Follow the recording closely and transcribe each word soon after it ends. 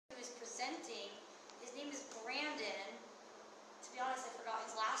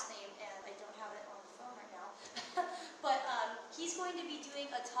to be doing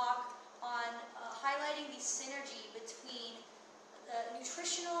a talk on highlighting the synergy between the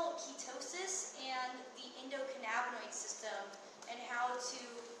nutritional ketosis and the endocannabinoid system, and how to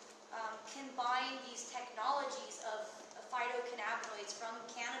combine these technologies of phytocannabinoids from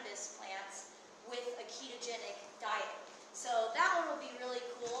cannabis plants with a ketogenic diet. So that one will be really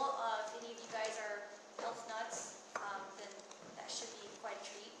cool. If any of you guys are health nuts, then that should be quite a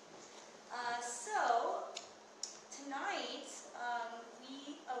treat. So tonight,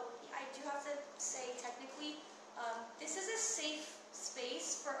 I do have to say technically, this is a safe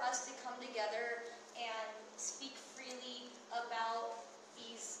space for us to come together and speak freely about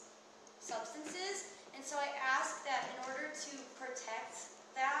these substances. And so I ask that in order to protect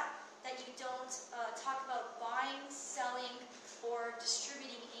that you don't talk about buying, selling, or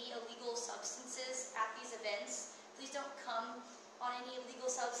distributing any illegal substances at these events. Please don't come on any illegal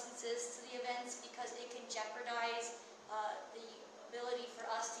substances to the events, because it can jeopardize the ability for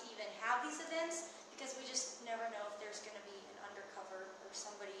us to even have these events, because we just never know if there's going to be an undercover or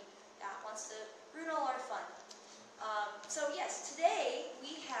somebody that wants to ruin all our fun. So yes, today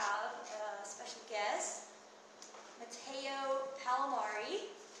we have a special guest, Matteo Palomari,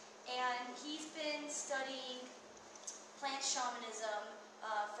 and he's been studying plant shamanism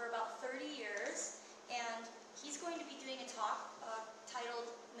for about 30 years, and he's going to be doing a talk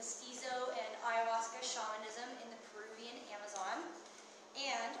titled Mestizo and Ayahuasca Shamanism in the Peruvian Amazon.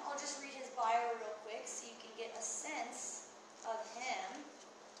 And I'll just read his bio real quick so you can get a sense of him.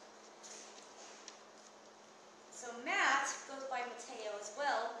 So Matt goes by Matteo as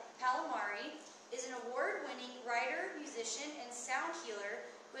well. Palomari is an award-winning writer, musician, and sound healer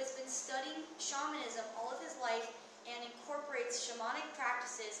who has been studying shamanism all of his life and incorporates shamanic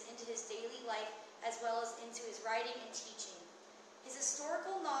practices into his daily life as well as into his writing and teaching. His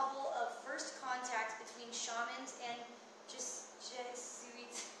historical novel of first contact between shamans and Jesuits.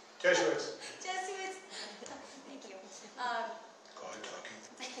 Thank you. God talking.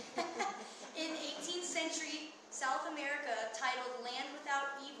 In 18th century South America, titled Land Without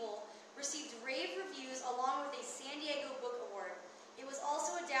Evil, received rave reviews along with a San Diego Book Award. It was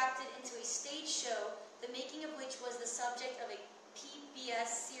also adapted into a stage show, the making of which was the subject of a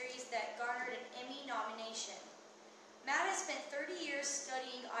PBS series that garnered an Emmy nomination. Matt has spent 30 years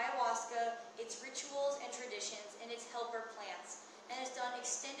studying ayahuasca, its rituals and traditions, and its helper plants, and has done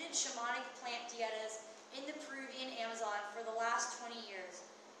extended shamanic plant dietas in the Peruvian Amazon for the last 20 years.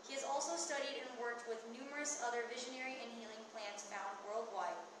 He has also studied and worked with numerous other visionary and healing plants found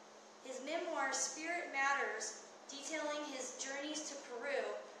worldwide. His memoir, Spirit Matters, detailing his journeys to Peru,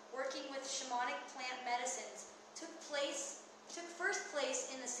 working with shamanic plant medicines, took first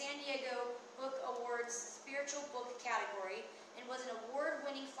place in the San Diego Book Awards Spiritual Book category, and was an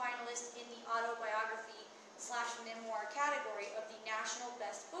award-winning finalist in the autobiography/memoir category of the National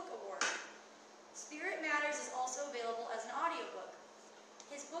Best Book Award. Spirit Matters is also available as an audiobook.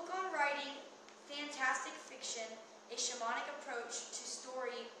 His book on writing, Fantastic Fiction, A Shamanic Approach to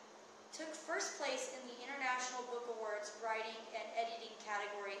Story, took first place in the International Book Awards Writing and Editing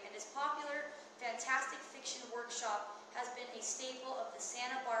category, and his popular Fantastic Fiction Workshop has been a staple of the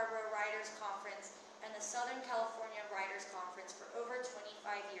Santa Barbara Writers Conference and the Southern California Writers Conference for over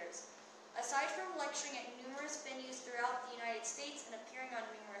 25 years. Aside from lecturing at numerous venues throughout the United States and appearing on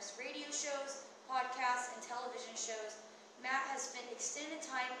numerous radio shows, podcasts, and television shows, Matt has spent extended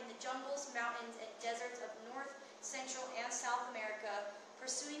time in the jungles, mountains, and deserts of North, Central, and South America,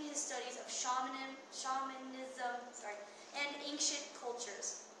 pursuing his studies of shamanism, and ancient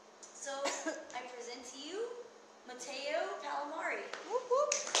cultures. So, I present to you Matteo Palomari. Whoop,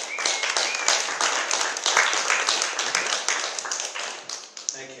 whoop.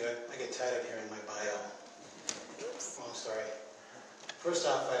 Thank you. I get tired of hearing my bio. Oops. Long story. First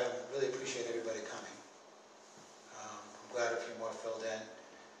off, I really appreciate everybody coming. I'm glad a few more filled in.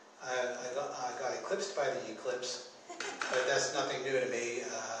 I got eclipsed by the eclipse, but that's nothing new to me.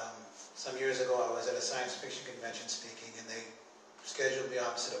 Some years ago, I was at a science fiction convention speaking, and they scheduled me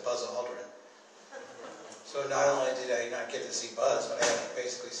opposite of Buzz Aldrin. So not only did I not get to see Buzz, but I had to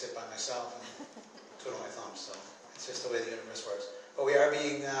basically sit by myself and twiddle my thumbs. So it's just the way the universe works. But we are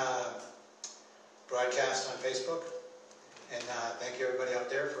being broadcast on Facebook, and thank you everybody out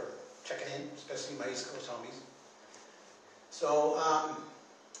there for checking in, especially my East Coast homies. So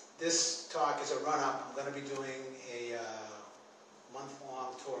this talk is a run-up. I'm going to be doing a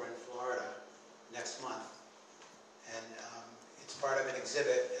month-long tour in Florida next month, and it's part of an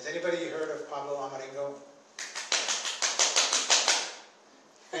exhibit. Has anybody heard of Pablo Amaringo?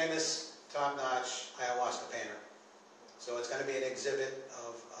 Famous, top-notch ayahuasca painter. So it's going to be an exhibit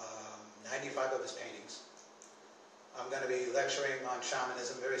of 95 of his paintings. I'm going to be lecturing on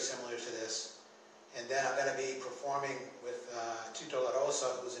shamanism, very similar to this. And then I'm going to be performing with Tito La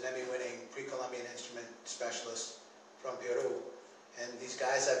Rosa, who's an Emmy-winning pre-Columbian instrument specialist from Peru. And these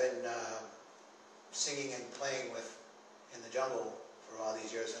guys I've been singing and playing with in the jungle for all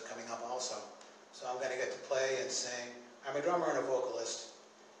these years are coming up also. So I'm going to get to play and sing. I'm a drummer and a vocalist.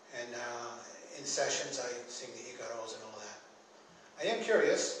 And in sessions I sing the Icaros and all that. I am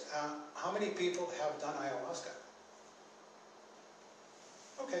curious, how many people have done ayahuasca?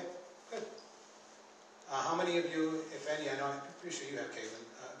 Okay, good. How many of you, if any, I know, I'm pretty sure you have, Caitlin,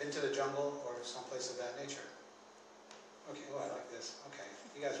 been to the jungle or someplace of that nature? Okay, oh, I like this. Okay,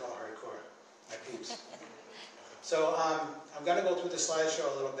 you guys are all hardcore, my peeps. So I'm going to go through the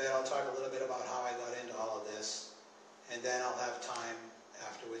slideshow a little bit. I'll talk a little bit about how I got into all of this, and then I'll have time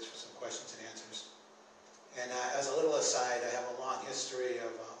afterwards for some questions and answers. And as a little aside, I have a long history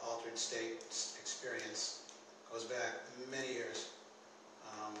of altered state experience. Goes back many years.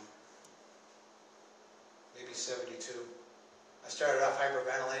 Maybe 72. I started off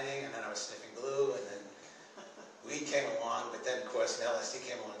hyperventilating, and then I was sniffing glue, and then weed came along, but then, of course, LSD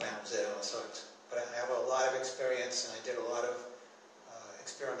came along, and that was it. I was hooked. But I have a lot of experience, and I did a lot of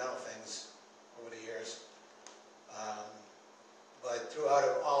experimental things over the years. But throughout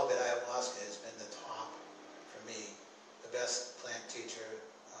all of it, ayahuasca has been the top for me, the best plant teacher,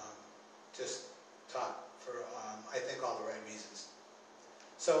 just top for, I think, all the right reasons.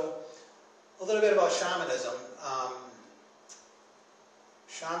 So, a little bit about shamanism.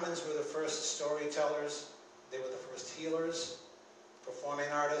 Shamans were the first storytellers. They were the first healers, performing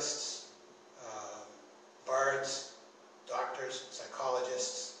artists, bards, doctors,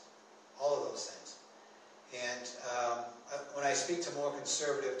 psychologists, all of those things. And when I speak to more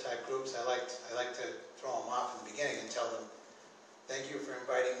conservative type groups, I like to throw them off in the beginning and tell them, thank you for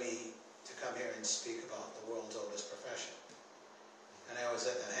inviting me to come here and speak about the world's oldest profession. And I always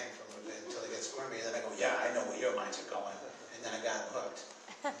let that hang for a little bit until they get squirmy, and then I go, yeah, I know where your minds are going. And then I got them hooked.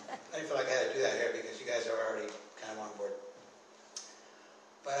 I didn't feel like I had to do that here because you guys are already kind of on board.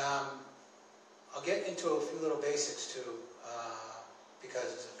 But I'll get into a few little basics too, because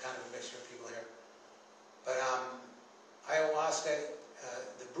it's kind of a mixture of people here. But ayahuasca,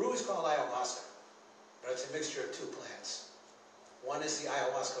 the brew is called ayahuasca, but it's a mixture of two plants. One is the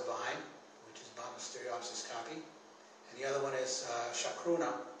ayahuasca vine, which is Mysteriopsis capi. And the other one is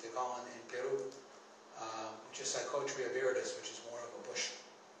chacruna, they call it in Peru, which is Psychotria viridis, which is more of a bush.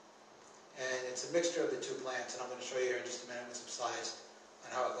 And it's a mixture of the two plants, and I'm going to show you here in just a minute with some slides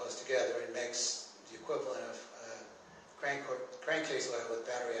on how it goes together. It makes the equivalent of crankcase oil with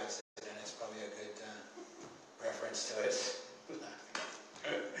battery acid, and it's probably a good reference to it.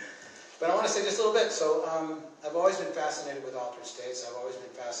 But I want to say just a little bit. So I've always been fascinated with altered states. I've always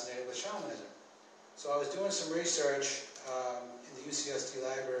been fascinated with shamanism. So I was doing some research in the UCSD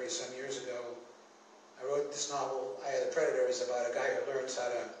library some years ago. I wrote this novel, Eye of the Predators, about a guy who learns how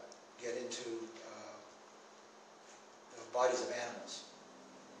to get into the bodies of animals.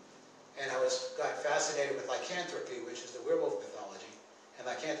 And I got fascinated with lycanthropy, which is the werewolf mythology. And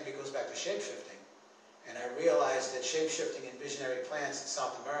lycanthropy goes back to shape-shifting. And I realized that shape-shifting in visionary plants in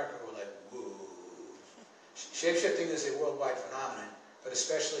South America were like, whoa. Shape-shifting is a worldwide phenomenon, but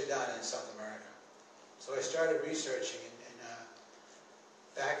especially done in South America. So I started researching, and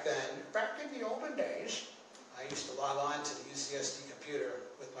back in the olden days, I used to log on to the UCSD computer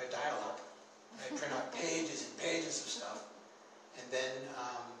with my dial-up. I'd print out pages and pages of stuff, and then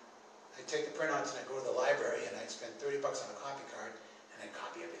I'd take the printouts and I'd go to the library and I'd spend $30 on a copy card, and I'd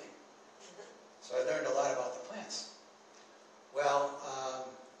copy everything. So I learned a lot about the plants. Well,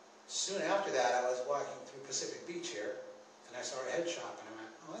 soon after that, I was walking through Pacific Beach here, and I saw a head shop, and I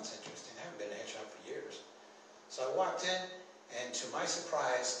went, oh, that's interesting. I haven't been to a head shop for years. So I walked in, and to my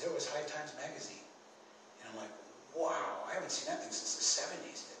surprise, there was High Times magazine. And I'm like, wow, I haven't seen that thing since the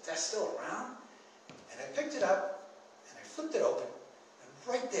 70s. That's still around? And I picked it up, and I flipped it open, and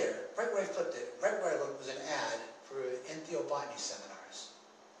right there, right where I flipped it, right where I looked, was an ad for ethnobotany seminars.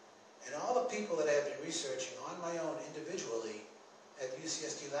 And all the people that I had been researching on my own individually at the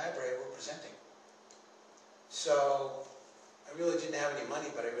UCSD library were presenting. So I really didn't have any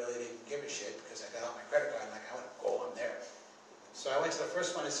money, but I really didn't give a shit because I got out my credit card and like, I want to go, I'm there. So I went to the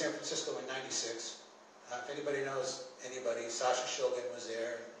first one in San Francisco in '96. If anybody knows anybody, Sasha Shulgin was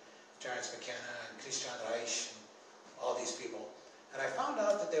there, Terence McKenna, and Christian Reich, and all these people. And I found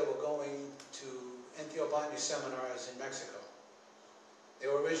out that they were going to ethnobotany seminars in Mexico. They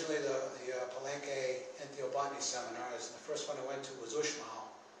were originally the Palenque ethnobotany seminars, and the first one I went to was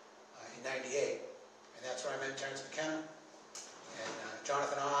Uxmal in '98. And that's where I met Terence McKenna, and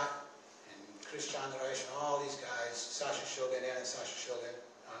Jonathan Ott, and Christian Reich, and all these guys Sasha Shogun,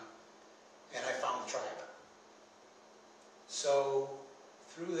 and I found the tribe. So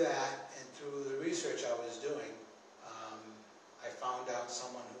through that and through the research I was doing, I found out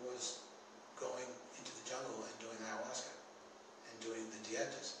someone who was going into the jungle and doing ayahuasca and doing the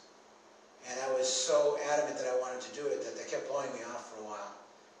dietas. And I was so adamant that I wanted to do it that they kept blowing me off for a while.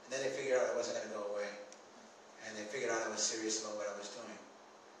 And then they figured out I wasn't going to go away. And they figured out I was serious about what I was doing.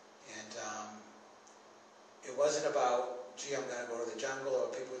 And it wasn't about, gee, I'm going to go to the jungle, or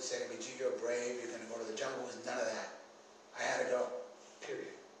people would say to me, gee, you're brave, you're going to go to the jungle. It was none of that. I had to go,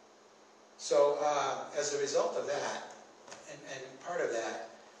 period. So as a result of that, and part of that,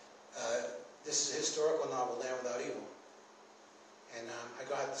 this is a historical novel, Land Without Evil. And I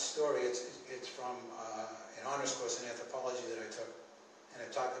got the story, it's from an honors course in anthropology that I took. And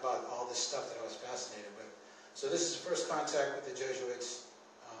it talked about all this stuff that I was fascinated with. So this is first contact with the Jesuits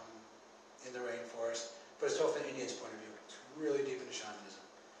in the rainforest, but it's all from an Indian's point of view. It's really deep into shamanism.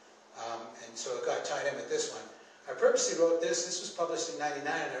 And so it got tied in with this one. I purposely wrote this. This was published in '99,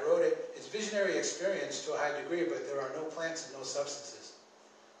 and I wrote it. It's visionary experience to a high degree, but there are no plants and no substances.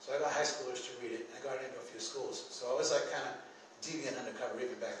 So I got high schoolers to read it. I got it into a few schools. So I was like kind of deviant undercover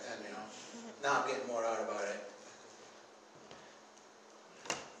even back then, you know. Now I'm getting more out about it.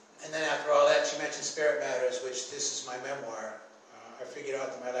 And then after all that, she mentioned Spirit Matters, which this is my memoir. I figured out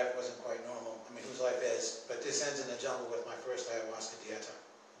that my life wasn't quite normal. I mean, whose life is? But this ends in the jungle with my first ayahuasca dieta.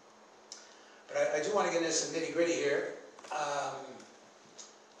 But I do want to get into some nitty-gritty here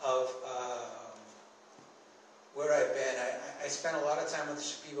of where I've been. I spent a lot of time with the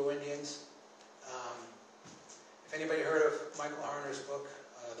Shipibo Indians. If anybody heard of Michael Harner's book,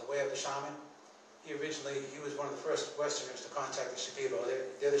 The Way of the Shaman, he was one of the first Westerners to contact the Shipibo.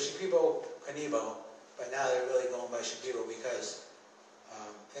 They're the Shipibo Kanibo, but now they're really going by Shipibo because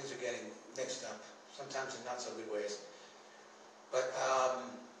things are getting mixed up, sometimes in not so good ways. But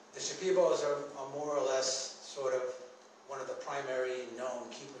the Shipibos are more or less sort of one of the primary known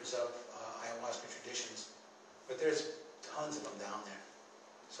keepers of ayahuasca traditions. But there's tons of them down there.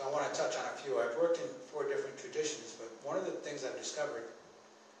 So I want to touch on a few. I've worked in 4 different traditions, but one of the things I've discovered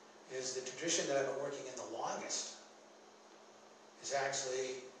is the tradition that I've been working in the longest is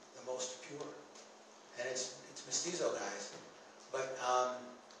actually the most pure. And it's Mestizo guys. But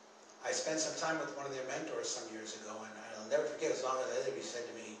I spent some time with one of their mentors some years ago, and I'll never forget, as long as I live, he said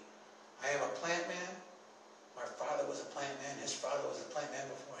to me, I am a plant man. My father was a plant man. His father was a plant man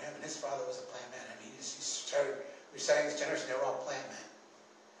before him, and his father was a plant man. I mean, he started reciting his generation. They were all plant men.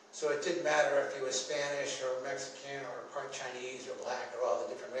 So it didn't matter if he was Spanish or Mexican or part Chinese or black or all the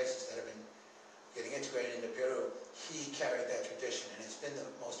different races that have been getting integrated into Peru. He carried that tradition, and it's been the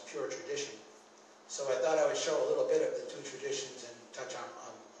most pure tradition. So I thought I would show a little bit of the 2 traditions and touch on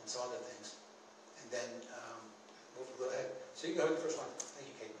some other things. And then we'll go ahead. So you can go with the first one. Thank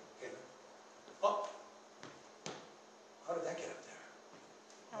you, Kate. Oh, how did that get up there?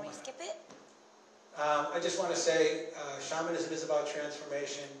 Can we skip it? I just want to say shamanism is about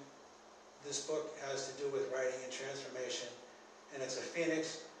transformation. This book has to do with writing and transformation. And it's a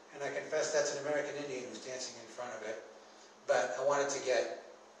phoenix, and I confess that's an American Indian who's dancing in front of it. But I wanted to get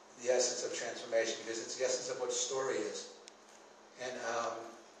the essence of transformation because it's the essence of what story is. And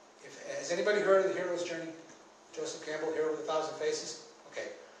has anybody heard of the hero's journey? Joseph Campbell, Hero with 1,000 Faces? Okay.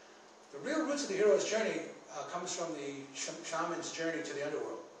 The real roots of the hero's journey comes from the shaman's journey to the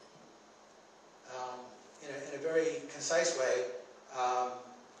underworld. In a very concise way,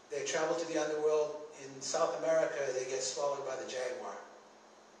 they travel to the underworld. In South America, they get swallowed by the jaguar.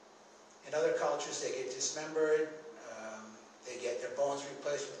 In other cultures, they get dismembered. They get their bones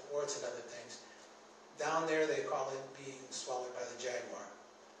replaced with quartz and other things. Down there, they call it being swallowed by the jaguar.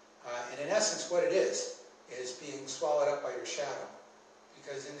 And in essence, what it is being swallowed up by your shadow.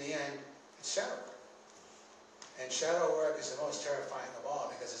 Because in the end, it's shadow work. And shadow work is the most terrifying of all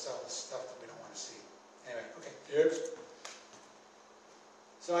because it's all the stuff that we don't want to see. Anyway, okay. Yes.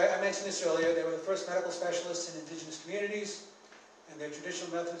 So I mentioned this earlier. They were the first medical specialists in indigenous communities, and their traditional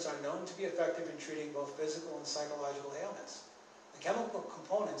methods are known to be effective in treating both physical and psychological ailments. The chemical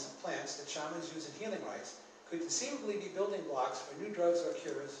components of plants that shamans use in healing rites could conceivably be building blocks for new drugs or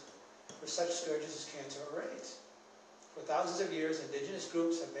cures for such scourges as cancer or AIDS. For thousands of years, indigenous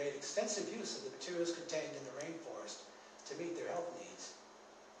groups have made extensive use of the materials contained in the rainforest to meet their health needs.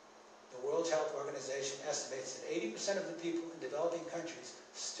 The World Health Organization estimates that 80% of the people in developing countries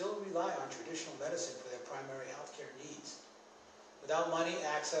still rely on traditional medicine for their primary healthcare needs. Without money,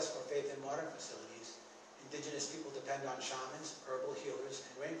 access, or faith in modern facilities, indigenous people depend on shamans, herbal healers,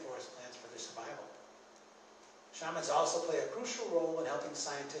 and rainforest plants for their survival. Shamans also play a crucial role in helping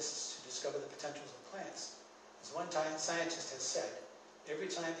scientists to discover the potentials of plants as As one scientist has said, every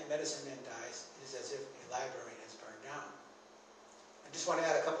time a medicine man dies, it is as if a library has burned down. I just want to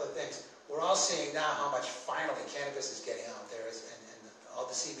add a couple of things. We're all seeing now how much finally cannabis is getting out there, and all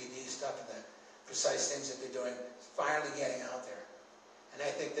the CBD stuff and the precise things that they're doing, finally getting out there. And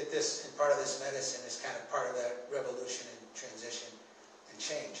I think that this, and part of this medicine, is kind of part of that revolution and transition and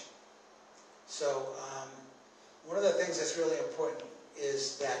change. So one of the things that's really important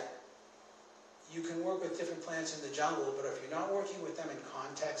is that you can work with different plants in the jungle, but if you're not working with them in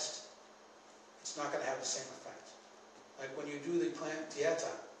context, it's not going to have the same effect. Like when you do the plant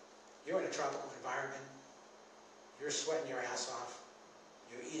dieta, you're in a tropical environment, you're sweating your ass off,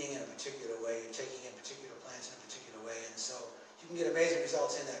 you're eating in a particular way, you're taking in particular plants in a particular way, and so you can get amazing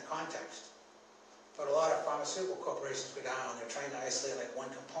results in that context. But a lot of pharmaceutical corporations go down, they're trying to isolate like one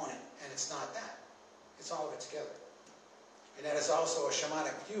component, and it's not that. It's all of it together. And that is also a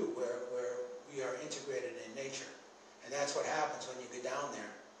shamanic view where we are integrated in nature. And that's what happens when you get down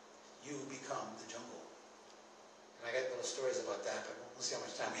there. You become the jungle. And I got little stories about that, but we'll see how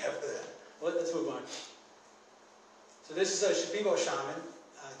much time we have for that. Well, let's move on. So this is a Shipibo shaman,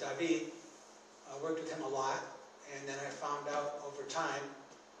 David. I worked with him a lot, and then I found out over time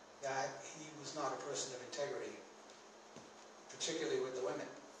that he was not a person of integrity, particularly with the women.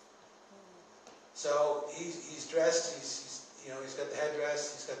 So he's dressed, he's got the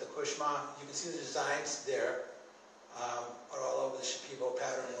headdress, he's got the kushma. You can see the designs there are all over the Shipibo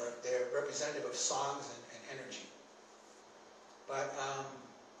pattern work. They're representative of songs and energy. But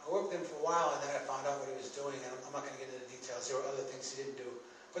I worked with him for a while, and then I found out what he was doing, and I'm not going to get into the details. There were other things he didn't do.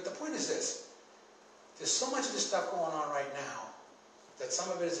 But the point is this. There's so much of this stuff going on right now that some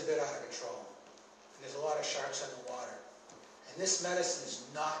of it is a bit out of control. And there's a lot of sharks in the water. And this medicine is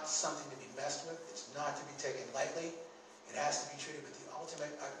not something to be messed with. It's not to be taken lightly. It has to be treated with the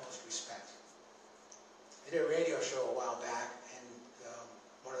ultimate, utmost respect. I did a radio show a while back, and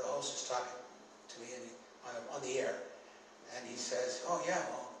one of the hosts was talking to me on the air, and he says, "Oh yeah,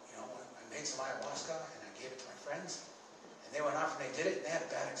 well, I made some ayahuasca and I gave it to my friends, and they went off and they did it, and they had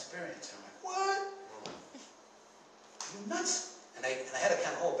a bad experience." And I'm like, "What? Are you nuts?" And I had to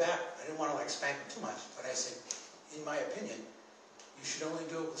kind of hold back. I didn't want to spank him too much, but I said, in my opinion, you should only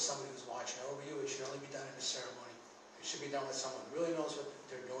do it with somebody who's watching over you. It should only be done in a ceremony. It should be done with someone who really knows what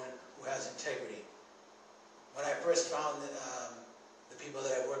they're doing, who has integrity. When I first found the people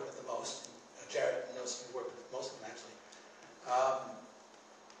that I worked with the most, Jared knows who worked with most of them actually,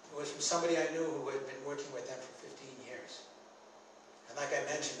 it was from somebody I knew who had been working with them for 15 years. And like I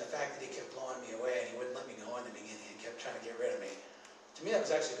mentioned, the fact that he kept blowing me away and he wouldn't let me go in the beginning and kept trying to get rid of me, to me that was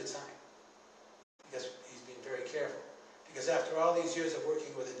actually a good sign. Because he's being very careful. Because after all these years of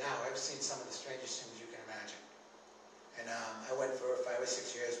working with it now, I've seen some of the strangest things you can imagine. And I went for 5 or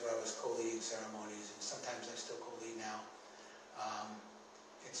 6 years where I was co-leading ceremonies, and sometimes I still co-lead now.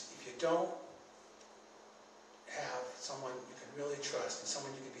 If you don't have someone you can really trust and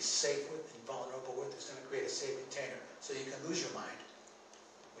someone you can be safe with and vulnerable with, it's going to create a safe container so you can lose your mind,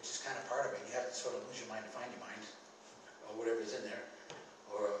 which is kind of part of it. You have to sort of lose your mind to find your mind, or whatever's in there,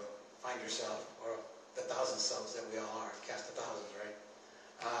 or find yourself, or the thousand selves that we all are, cast the thousands, right?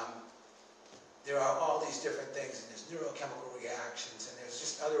 There are all these different things, and there's neurochemical reactions, and there's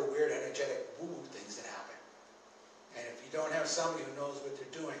just other weird energetic woo-woo things that happen. And if you don't have somebody who knows what they're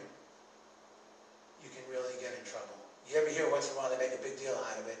doing, you can really get in trouble. You ever hear once in a while they make a big deal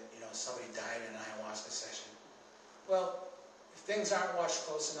out of it, somebody died in an ayahuasca session. Well, if things aren't watched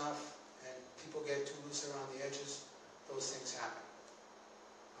close enough, and people get too loose around the edges, those things happen.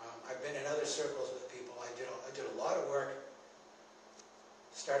 I've been in other circles with people. I did a lot of work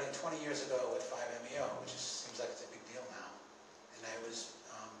starting 20 years ago with 5-MeO, which seems like it's a big deal now. And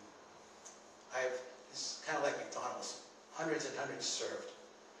it's kind of like McDonald's, hundreds and hundreds served.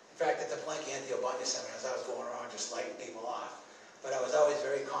 In fact, at the Palenque Anti-Obanya seminars, I was going around just lighting people off. But I was always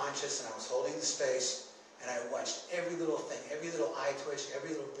very conscious, and I was holding the space, and I watched every little thing, every little eye twitch,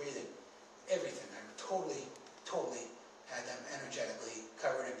 every little breathing, everything. I totally had them energetically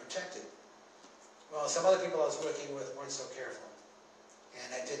covered and protected. Well, some other people I was working with weren't so careful.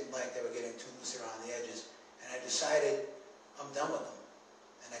 And I didn't like they were getting too loose around the edges. And I decided I'm done with them.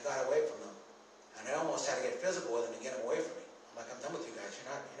 And I got away from them. And I almost had to get physical with them to get them away from me. I'm like, I'm done with you guys.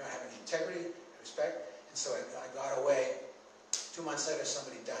 You're not having integrity, respect. And so I got away. 2 months later,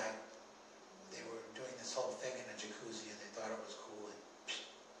 somebody died. They were doing this whole thing in a jacuzzi, and they thought it was cool. And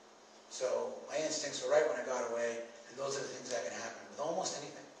so my instincts were right when I got away. And those are the things that can happen with almost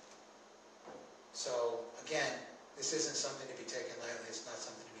anything. So, again, this isn't something to be taken lightly. It's not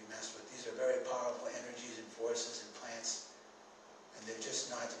something to be messed with. These are very powerful energies and forces and plants, and they're just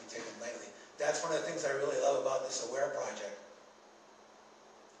not to be taken lightly. That's that's one of the things I really love about this AWARE project.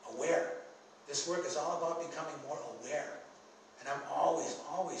 Aware. This work is all about becoming more aware. And I'm always,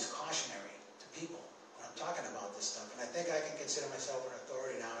 always cautionary to people when I'm talking about this stuff. And I think I can consider myself an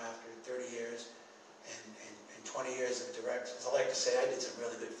authority now after 30 years and 20 years of direct. As I like to say, I did some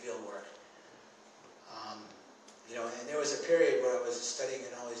really good field work. You know, and there was a period where I was studying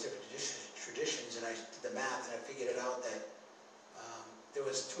in all these different traditions, and I did the math, and I figured it out that there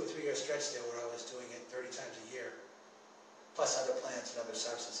was 2 or 3 year stretch there where I was doing it 30 times a year, plus other plants and other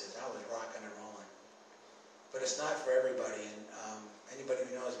substances. I was rocking and rolling. But it's not for everybody, and anybody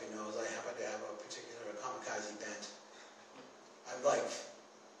who knows me knows I happen to have a particular kamikaze bent. I'm like,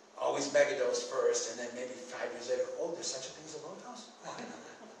 always megadose first, and then maybe 5 years later, oh, there's such a thing as a low dose? Oh, I know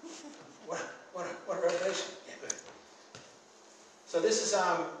that. What a revelation. Yeah, go ahead. So this is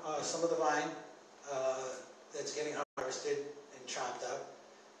some of the vine that's getting harvested and chopped up.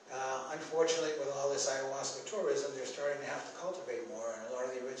 Unfortunately, with all this ayahuasca tourism, they're starting to have to cultivate more, and a lot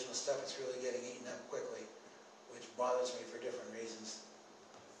of the original stuff is really getting eaten up quickly, which bothers me for different reasons.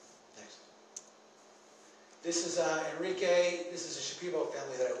 Next. This is Enrique. This is a Shipibo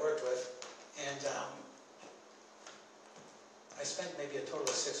family that I worked with, and I spent maybe a total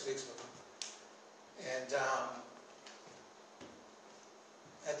of 6 weeks with them. And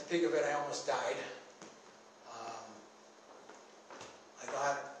at the peak of it, I almost died.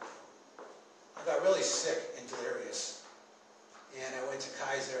 I got really sick and delirious. And I went to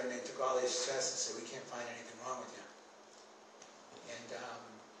Kaiser, and they took all these tests and said, we can't find anything wrong with you. And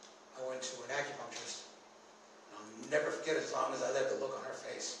I went to an acupuncturist. I'll never forget it as long as I live, the look on her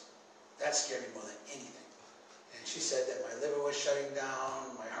face. That scared me more than anything. And she said that my liver was shutting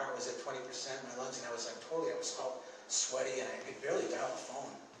down, my heart was at 20%, my lungs, and I was like I was all sweaty, and I could barely dial the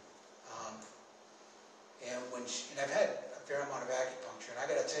phone. And I've had a fair amount of acupuncture, and I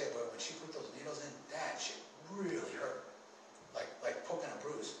got to tell you, boy, when she put those needles in, that shit really hurt, like poking a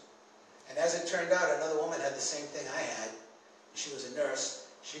bruise. And as it turned out, another woman had the same thing I had. She was a nurse.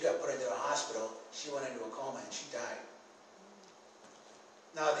 She got put into a hospital. She went into a coma, and she died.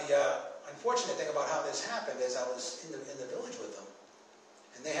 Now, the unfortunate thing about how this happened is I was in the village with them,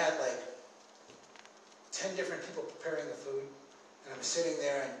 and they had like 10 different people preparing the food, and I'm sitting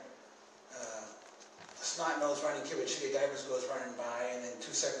there, and a snot-nosed running kid with shitty diapers goes running by, and then 2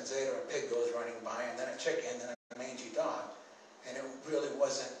 seconds later a pig goes running by, and then a chicken, and then a mangy dog, and it really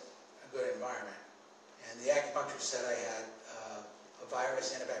wasn't a good environment. And the acupuncturist said I had a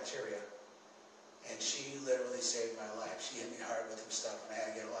virus and a bacteria. And she literally saved my life. She hit me hard with some stuff, and I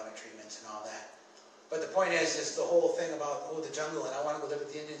had to get a lot of treatments and all that. But the point is the whole thing about, oh, the jungle, and I want to go live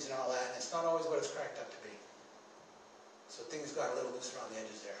with the Indians and all that, and it's not always what it's cracked up to be. So things got a little loose around the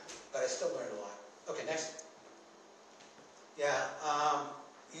edges there. But I still learned a lot. Okay, next. Yeah,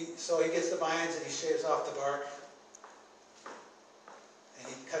 so he gets the vines, and he shaves off the bark. And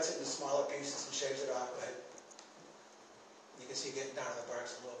he cuts it into smaller pieces and shaves it off. Go ahead. You can see getting down to the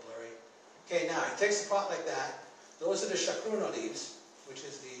bark's a little blurry. Okay, now he takes the pot like that. Those are the chacruno leaves, which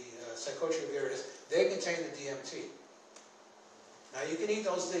is the Psychotria viridis. They contain the DMT. Now you can eat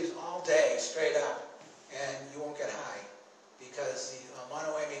those leaves all day, straight up, and you won't get high, because the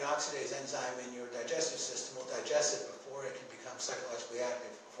monoamine oxidase enzyme in your digestive system will digest it before it can become psychologically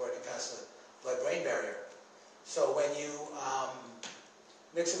active, before it can pass the blood-brain barrier. So when you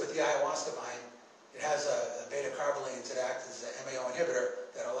mix it with the ayahuasca vine, it has a beta-carbolines that act as an MAO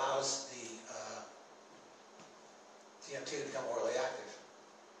inhibitor that allows the DMT to become orally active.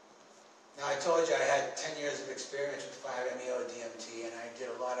 Now I told you I had 10 years of experience with 5-MeO-DMT, and I did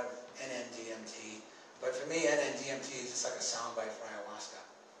a lot of NN-DMT. But for me, NN-DMT is just like a soundbite for ayahuasca.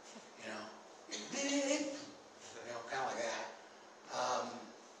 You know, kind of like that.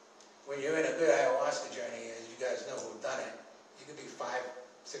 When you're in a good ayahuasca journey, as you guys know who've done it, you can be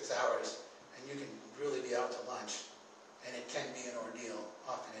 5-6 hours, and you can really be out to lunch. And it can be an ordeal.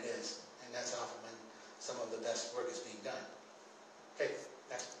 Often it is. And that's often when some of the best work is being done. Okay,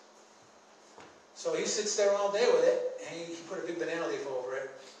 next. So he sits there all day with it, and he put a big banana leaf over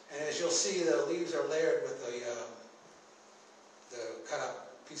it. And as you'll see, the leaves are layered with the cut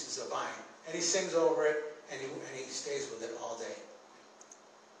up pieces of vine. And he sings over it, and he stays with it all day.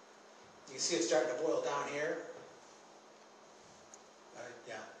 You can see it's starting to boil down here.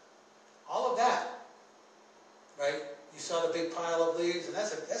 Yeah. All of that, right? You saw the big pile of leaves, and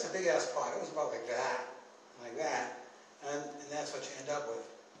that's a big ass pot. It was about like that, and that's what you end up with,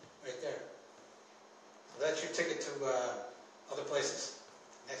 right there. So that's your ticket to other places.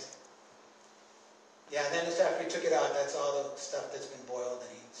 Next. Yeah, and then just after he took it out, that's all the stuff that's been boiled, and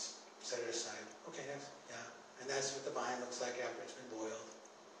he set it aside. Okay, next. Yeah, and that's what the vine looks like after it's been boiled.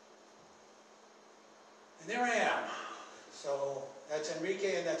 And there I am. So that's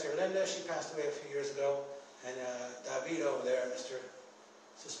Enrique and that's Erlinda. She passed away a few years ago. And David over there, Mr.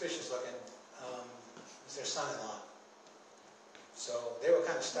 Suspicious looking, was their son-in-law. So they were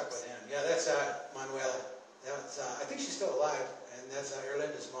kind of stuck with him. Yeah, that's Manuela. That's, I think she's still alive, and that's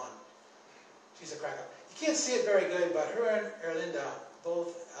Erlinda's mom. She's a cracker. You can't see it very good, but her and Erlinda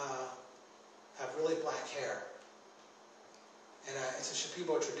both have really black hair. And it's a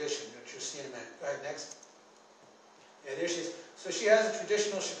Shipibo tradition, which you'll see in a minute. Go ahead, next. Yeah, there she is. So she has a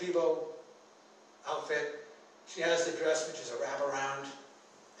traditional Shipibo outfit. She has the dress, which is a wraparound.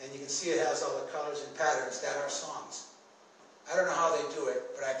 And you can see it has all the colors and patterns that are songs. I don't know how they do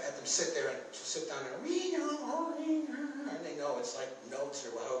it, but I've had them sit there and just sit down and and they know it's like notes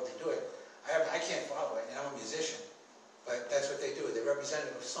or however they do it. I can't follow it, and I'm a musician, but that's what they do. They're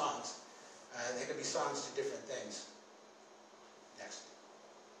representative of songs. They can be songs to different things. Next.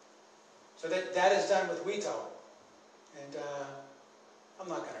 So that is done with Wito. And I'm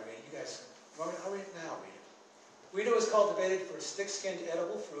not going to read it. You guys, I'll read it now. I'll read it. Wito is cultivated for stick-skinned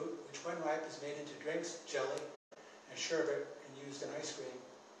edible fruit, which when ripe is made into drinks, jelly, and sherbet, and used in ice cream.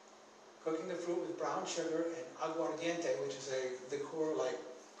 Cooking the fruit with brown sugar and aguardiente, which is a liqueur, like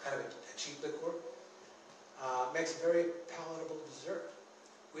kind of a cheap liqueur, makes a very palatable dessert.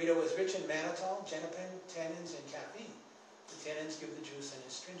 Wito is rich in mannitol, genopin, tannins, and caffeine. The tannins give the juice an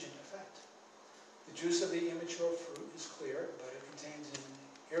astringent effect. The juice of the immature fruit is clear, but it contains an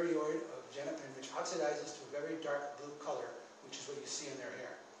areoid of genopin, which oxidizes to a very dark blue color, which is what you see in their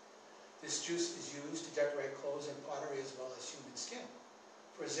hair. This juice is used to decorate clothes and pottery as well as human skin.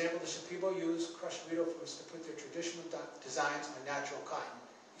 For example, the Shipibo use crushed Wito fruits to put their traditional designs on natural cotton.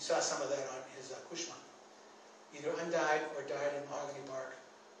 You saw some of that on his kushma. Either undyed or dyed in mahogany bark,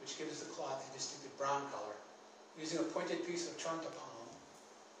 which gives the cloth a distinctive brown color. Using a pointed piece of chonta palm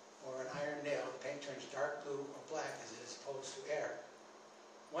or an iron nail, the paint turns dark blue or black as it is opposed to air.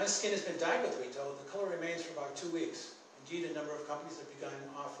 Once skin has been dyed with Wito, the color remains for about 2 weeks. Indeed, a number of companies have begun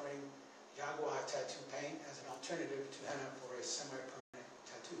offering Yagua tattoo paint as an alternative to henna for a semi-permanent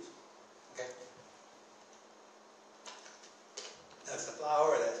tattoos. Okay? That's the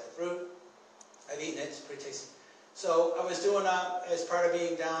flower, that's the fruit. I've eaten it, it's pretty tasty. So I was doing, as part of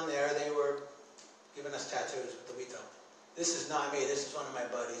being down there, they were giving us tattoos with the Wito. This is not me, this is one of my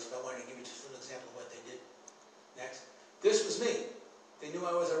buddies, but I wanted to give you just a little example of what they did. Next. This was me. They knew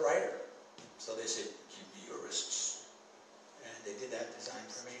I was a writer. So they said, give me your wrists. And they did that design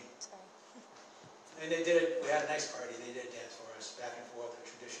for me. Sorry. And they did it, we had a nice party, they did a dance for us, back and forth, a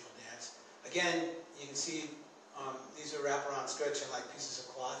traditional dance. Again, you can see these are wraparound stretching like pieces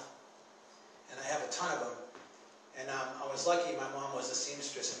of cloth. And I have a ton of them. And I was lucky, my mom was a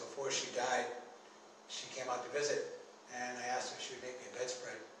seamstress, and before she died, she came out to visit. And I asked her if she would make me a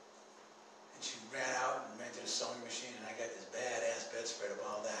bedspread. And she ran out and rented a sewing machine, and I got this badass bedspread of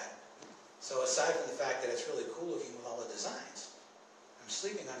all that. So aside from the fact that it's really cool looking with all the designs, I'm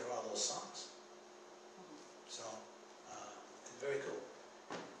sleeping under all those songs. So, it's very cool.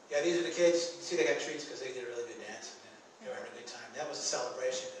 Yeah, these are the kids. You can see they got treats because they did a really good dance. And they were having a good time. That was a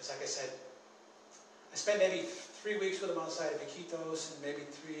celebration. Because like I said, I spent maybe 3 weeks with them outside of Iquitos and maybe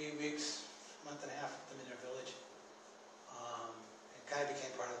 3 weeks, a month and a half with them in their village. It kind of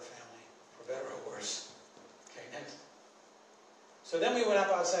became part of the family, for better or worse. Okay, next. So then we went up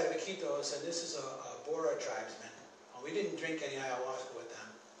outside of Iquitos, and this is a Bora tribesman. We didn't drink any ayahuasca with them,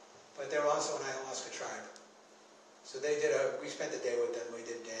 but they're also an ayahuasca tribe. So they did we spent the day with them, we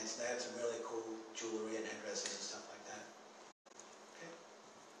did dance, and they had some really cool jewelry and headdresses and stuff like that. Okay.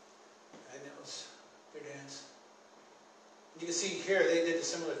 And that was their dance. You can see here, they did a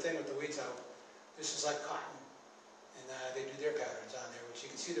similar thing with the Wito. This is like cotton, and they do their patterns on there, which you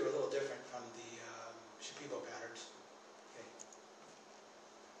can see they're a little different from the Shipibo patterns. Okay.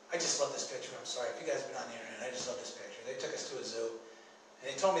 I just love this picture, I'm sorry. If you guys have been on the internet, I just love this picture. They took us to a zoo, and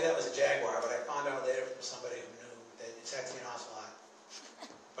they told me that was a jaguar, but I found out later from somebody who knew that it's actually an ocelot.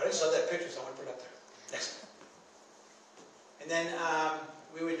 But I just love that picture, so I want to put it up there. Next. And then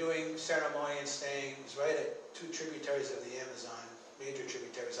we were doing ceremony and staying. It was right at 2 tributaries of the Amazon, major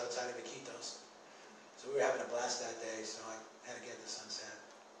tributaries outside of Iquitos. So we were having a blast that day, so I had to get the sunset.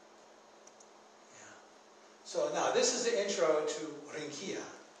 Yeah. So now, this is the intro to Rinquilla,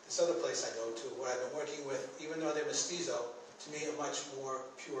 this other place I go to, where I've been working with, even though they're Mestizo, to me a much more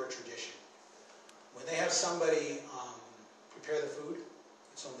pure tradition. When they have somebody prepare the food,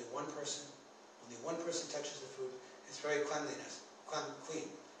 it's only one person. Only one person touches the food. It's very clean.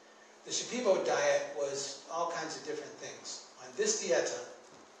 The Shipibo diet was all kinds of different things. On this dieta,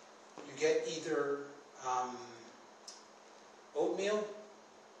 you get either oatmeal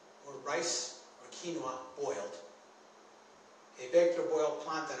or rice or quinoa boiled, a baked or boiled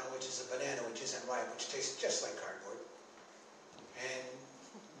plantano, which is a banana which isn't ripe, which tastes just like cardboard, and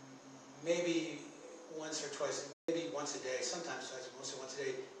maybe once or twice, maybe once a day, sometimes twice, mostly once a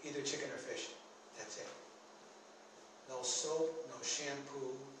day, either chicken or fish. That's it. No soap, no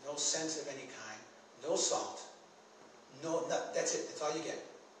shampoo, no scents of any kind, no salt, no, that's it. That's all you get.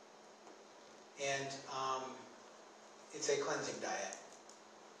 And it's a cleansing diet.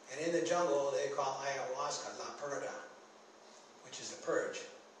 And in the jungle, they call ayahuasca la purga, which is the purge.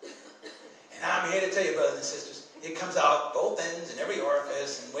 And I'm here to tell you, brothers and sisters, it comes out both ends and every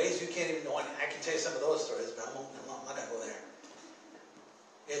orifice in ways you can't even know. I can tell you some of those stories, but I'm not going to go there.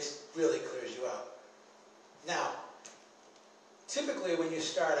 It really clears you out. Now, typically when you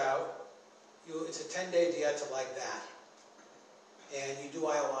start out, it's a 10-day dieta like that. And you do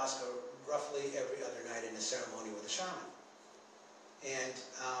ayahuasca roughly every other night in a ceremony with a shaman. And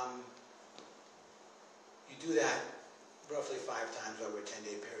you do that roughly 5 times over a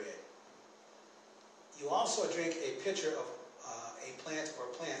 10-day period. You also drink a pitcher of a plant or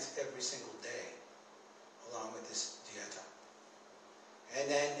plants every single day, along with this dieta. And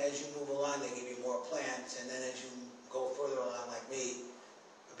then as you move along, they give you more plants, and then as you go further along like me,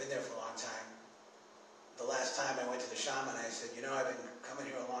 I've been there for a long time. The last time I went to the shaman, I said, you know, I've been coming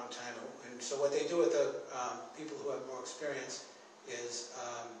here a long time. And so what they do with the people who have more experience is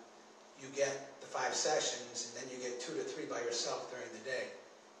you get the 5 sessions, and then you get 2 to 3 by yourself during the day,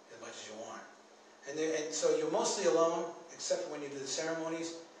 as much as you want. And so you're mostly alone, except for when you do the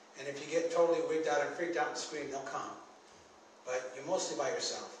ceremonies. And if you get totally wigged out and freaked out and scream, they'll come. But you're mostly by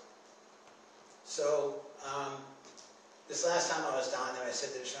yourself. So this last time I was down there, I said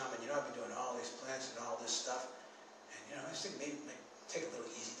to the shaman, you know, I've been doing all these plants and all this stuff. And, you know, I was thinking maybe take a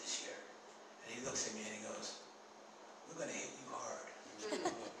little easy this year. And he looks at me and he goes, we're going to hit you hard. I was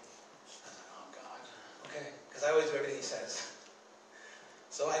like, oh, God. Okay. Because I always do everything he says.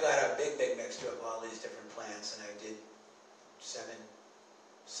 So I got a big, big mixture of all these different plants, and I did 7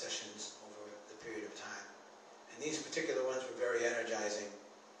 sessions over the period of time. And these particular ones were very energizing.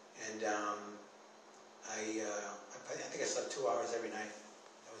 And I think I slept 2 hours every night.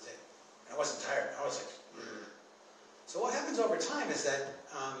 That was it. And I wasn't tired. I was like, So what happens over time is that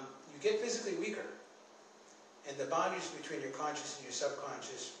you get physically weaker. And the boundaries between your conscious and your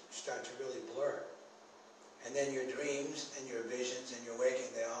subconscious start to really blur. And then your dreams and your visions and your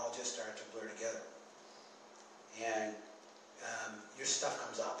waking, they all just start to blur together. And your stuff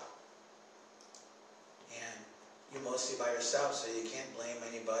comes up. And you're mostly by yourself, so you can't blame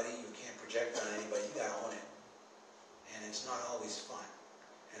anybody, you can't project on anybody, you gotta own it. And it's not always fun.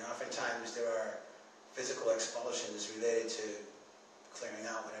 And oftentimes there are physical expulsions related to clearing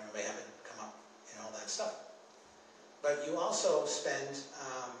out whatever may have come up and all that stuff. But you also spend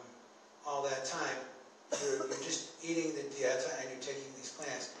all that time, you're just eating the dieta and you're taking these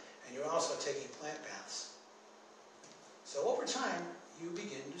plants, and you're also taking plant baths. So over time, you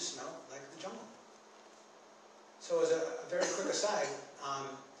begin to smell like the jungle. So as a very quick aside,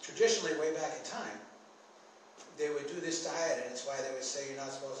 traditionally way back in time, they would do this diet, and it's why they would say you're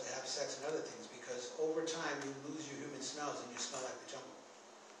not supposed to have sex and other things, because over time you lose your human smells and you smell like the jungle.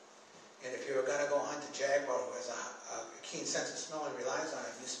 And if you're going to go hunt a jaguar who has a keen sense of smell and relies on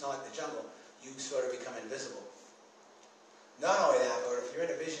it, and you smell like the jungle, you sort of become invisible. Not only that, but if you're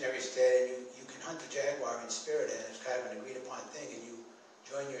in a visionary state and you can hunt the jaguar in spirit, and it's kind of an agreed upon thing, and you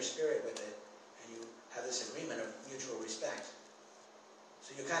join your spirit with it, and you have this agreement of mutual respect.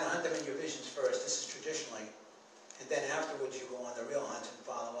 So you kind of hunt them in your visions first. This is traditionally. And then afterwards you go on the real hunt and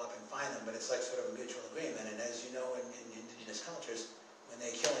follow up and find them, but it's like sort of a mutual agreement. And as you know in indigenous cultures, when they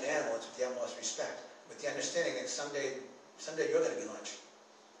kill an animal, it's with the utmost respect, with the understanding that someday you're going to be lunch.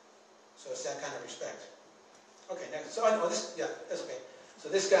 So it's that kind of respect. Okay, next. So I know this, yeah, that's okay. So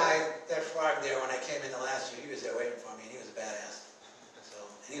this guy, that frog there, when I came in the last year, he was there waiting for me, and he was a badass. So,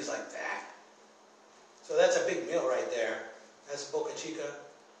 and he was like that. So that's a big meal right there. That's boca chica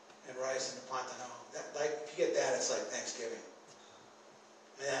and rice and the plantano. Like, if you get that, it's like Thanksgiving.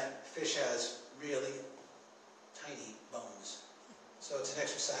 And that fish has really tiny bones. So it's an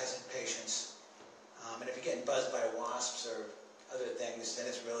exercise in patience. And if you're getting buzzed by wasps or other things, then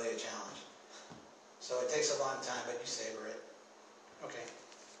it's really a challenge. So it takes a long time, but you savor it. Okay.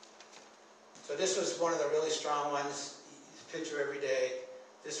 So this was one of the really strong ones. Picture every day.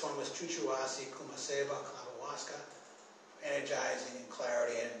 This one was Chuchuasi, Kumaseba, Clavahuasca. Energizing and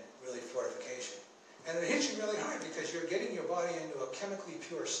clarity and really fortification. And it hits you really hard because you're getting your body into a chemically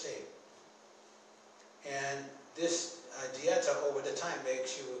pure state. And this dieta over the time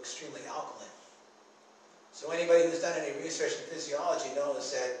makes you extremely alkaline. So anybody who's done any research in physiology knows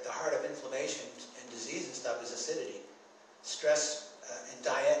that the heart of inflammation and disease and stuff is acidity. Stress in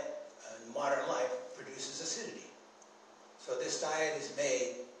diet in modern life produces acidity. So this diet is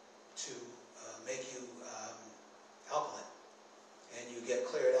made to make you alkaline. And you get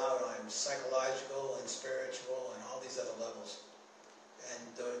cleared out on psychological and spiritual and all these other levels. And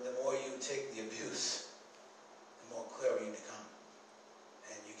the more you take the abuse, the more clear you become.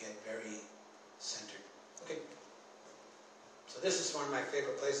 And you get very centered. Okay. So this is one of my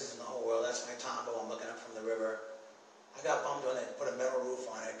favorite places in the whole world. That's my tambo. I'm looking up from the river. I got bummed when they put a metal roof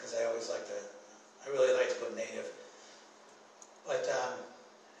on it because I really like to go native. But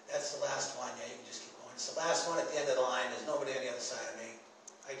that's the last one. Yeah, you can just keep going. It's the last one at the end of the line. There's nobody on the other side of me.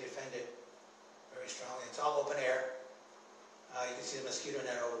 I defend it very strongly. It's all open air. You can see the mosquito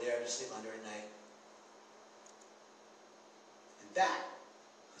net over there. I just sleep under at night. And that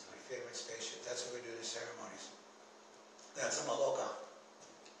is my favorite spaceship. That's where we do the ceremonies. That's a Maloka.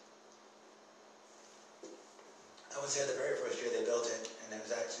 I was there the very first year they built it, and it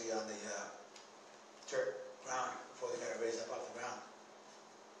was actually on the dirt ground before they got it raised up off the ground.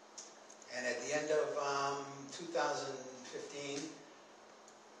 And at the end of 2015,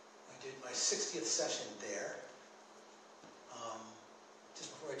 I did my 60th session there,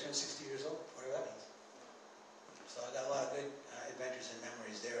 just before I turned 60 years old, whatever that means. So I got a lot of good adventures and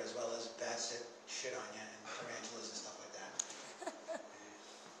memories there, as well as bats that shit on you and tarantulas and stuff like that.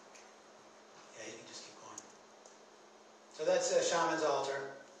 Yeah, you can just keep going. So that's a shaman's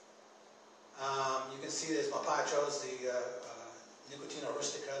altar. You can see there's mapachos, the Nicotina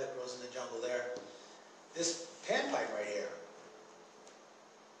rustica that grows in the jungle there. This panpipe right here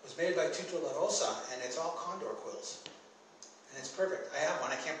was made by Tuto La Rosa, and it's all condor quills. And it's perfect. I have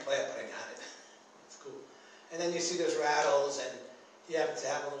one. I can't play it, but I got it. It's cool. And then you see there's rattles, and he happens to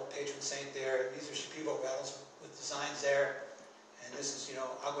have a little patron saint there. These are Shipibo rattles with designs there. And this is,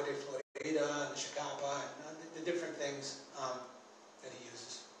 Agua de Florida and Chicapa, and the different things that he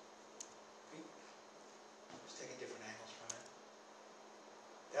uses. Just taking different angles from it.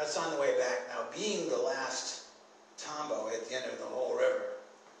 That's on the way back. Now, being the last tambo at the end of the whole river,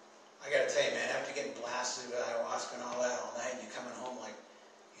 I got to tell you, man, after getting blasted with ayahuasca and all that all night, and you're coming home like,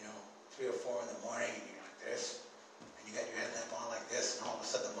 3 or 4 in the morning, and you're like this, and you got your headlamp on like this, and all of a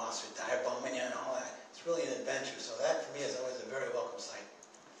sudden the monster dive bombing you and all that. It's really an adventure. So that, for me, is always a very welcome sight.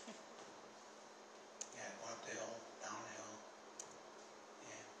 Yeah, going up the hill, down the hill.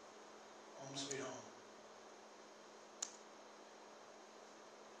 Yeah. Home sweet home.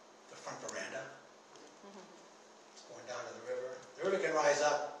 The front veranda. It's going down to the river. The river can rise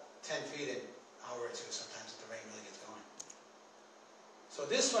up 10 feet in an hour or two sometimes if the rain really gets going. So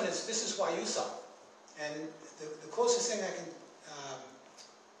this is Wayusa. And the closest thing I can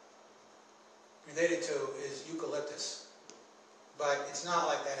relate it to is eucalyptus. But it's not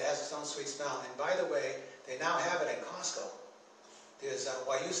like that. It has its own sweet smell. And by the way, they now have it in Costco. There's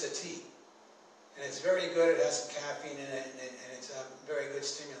Wayusa tea. And it's very good. It has some caffeine in it, and it's a very good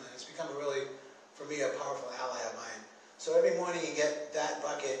stimulant. It's become for me, a powerful ally of mine. So every morning you get that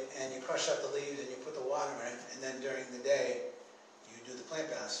bucket, and you crush up the leaves, and you put the water in it, and then during the day, you do the plant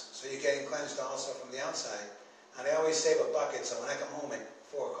baths. So you're getting cleansed also from the outside. And I always save a bucket, so when I come home at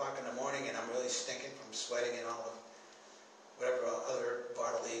 4 o'clock in the morning, and I'm really stinking from sweating and all of whatever other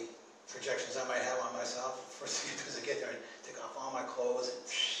bodily projections I might have on myself, first thing I do is I get there and take off all my clothes, and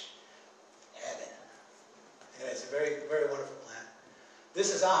heaven. Anyway, it's a very, very wonderful plant. This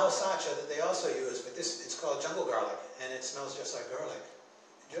is ajo sacha that they also use, but it's called jungle garlic, and it smells just like garlic.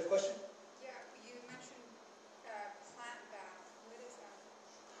 Did you have a question? Yeah, you mentioned plant bath. What is that?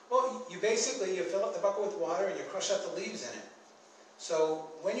 Well, you fill up the bucket with water and you crush up the leaves in it.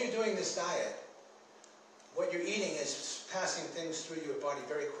 So when you're doing this diet, what you're eating is passing things through your body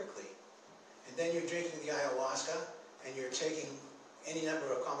very quickly. And then you're drinking the ayahuasca, and you're taking any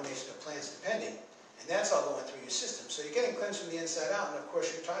number of combination of plants depending, and that's all going through your system. So you're getting cleansed from the inside out, and of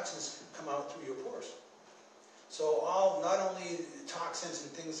course your toxins come out through your pores. So not only toxins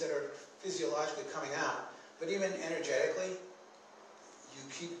and things that are physiologically coming out, but even energetically, you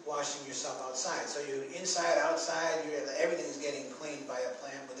keep washing yourself outside. So you're inside, outside, everything's getting cleaned by a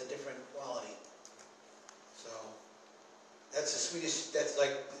plant with a different quality. So that's that's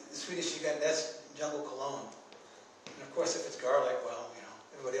like the Swedish you got, that's jungle cologne. And of course if it's garlic, well,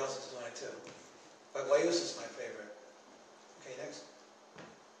 everybody else is doing it too. But Wayusa is my favorite. Okay, next.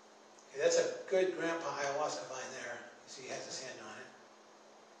 Okay, that's a good grandpa ayahuasca vine there. You see he has his hand on it.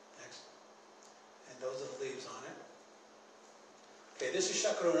 Next. And those are the leaves on it. Okay, this is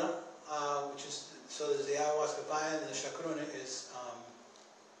chacruna, so there's the ayahuasca vine, and the chacruna is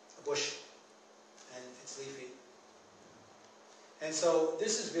a bush, and it's leafy. And so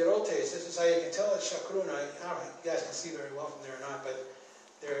this is virotes. This is how you can tell it's chacruna. I don't know if you guys can see very well from there or not, but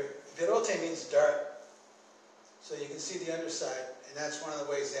virote means dark. So you can see the underside, and that's one of the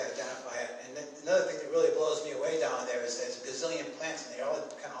ways they identify it. And then another thing that really blows me away down there is there's a gazillion plants, and they all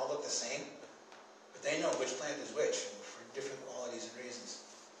kind of all look the same, but they know which plant is which for different qualities and reasons.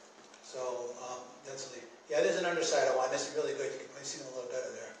 So that's yeah, there's an underside of one. This is really good. You can probably see them a little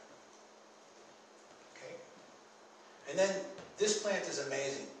better there. Okay. And then this plant is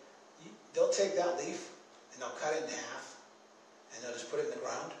amazing. They'll take that leaf and they'll cut it in half, and they'll just put it in the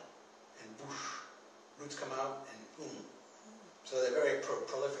ground, and whoosh, roots come out, and boom. So they're very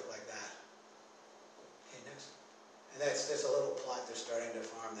prolific like that. Okay, next. And that's a little plot they're starting to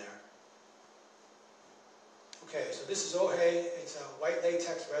farm there. Okay, so this is ohe. It's a white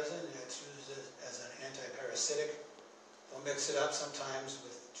latex resin, and it's used as an anti-parasitic. They'll mix it up sometimes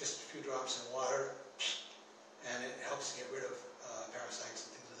with just a few drops in water, and it helps to get rid of parasites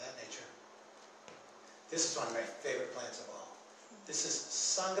and things of that nature. This is one of my favorite plants of all. This is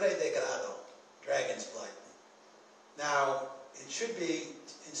sangre de grado, dragon's blood. Now, it should be,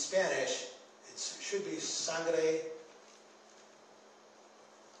 in Spanish, it should be sangre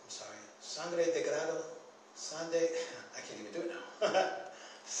de grado, I can't even do it now.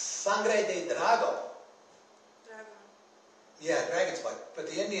 Sangre de drago. Dragon. Yeah, dragon's blood. But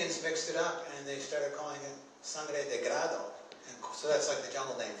the Indians mixed it up and they started calling it sangre de grado. And so that's like the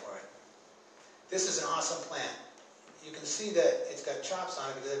jungle name for it. This is an awesome plant. You can see that it's got chops on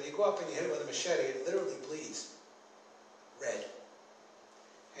it because if you go up and you hit it with a machete, it literally bleeds red.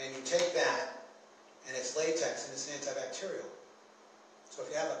 And you take that, and it's latex and it's antibacterial. So if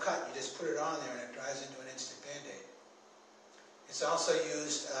you have a cut, you just put it on there and it dries into an instant Band-Aid. It's also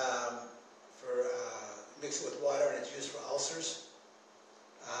used mix it with water, and it's used for ulcers.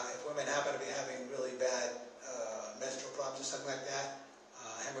 If women happen to be having really bad menstrual problems or something like that,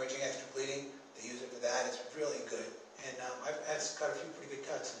 hemorrhaging, extra bleeding, they use it for that. It's really good. And I've got a few pretty good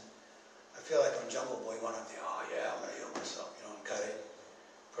cuts, and I feel like when Jungle Boy went up there, oh yeah, I'm going to heal myself, and cut it,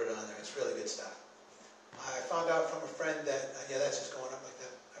 put it on there. It's really good stuff. I found out from a friend that, yeah, that's just going up like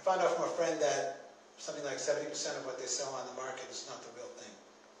that. I found out from a friend that something like 70% of what they sell on the market is not the real thing.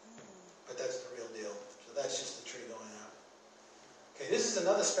 But that's the real deal. So that's just the tree going out. Okay, this is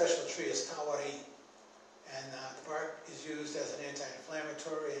another special tree, it's tawari. And the bark is used as an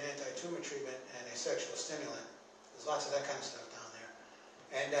anti-inflammatory and anti-tumor treatment and a sexual stimulant. There's lots of that kind of stuff down there.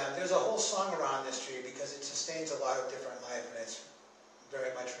 And there's a whole song around this tree because it sustains a lot of different life and it's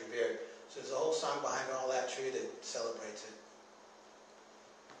very much revered. So there's a whole song behind all that tree that celebrates it.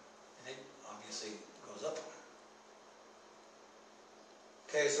 And it obviously goes up.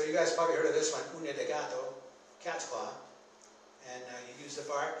 Okay, so you guys probably heard of this one, uña de gato, cat's claw. And you use the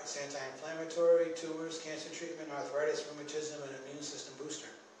bark, it's anti-inflammatory, tumors, cancer treatment, arthritis, rheumatism, and immune system booster.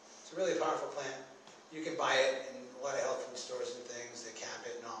 It's a really powerful plant. You can buy it in a lot of health food stores and things, they cap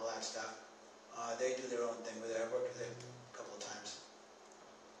it and all that stuff. They do their own thing with it. I've worked with it a couple of times.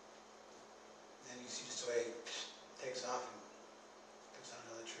 And you see just the way it takes off and picks on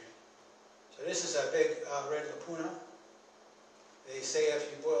another tree. So this is a big red lupuna. They say if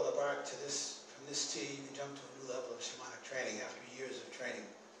you boil the bark from this tea, you can jump to a new level of shamanic training after years of training.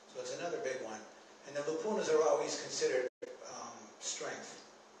 So it's another big one. And the lupunas are always considered strength.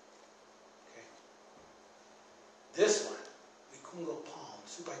 Okay. This one, Vikungo palm,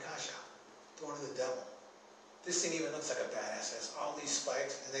 supaikasha, thorn of the devil. This thing even looks like a badass. It has all these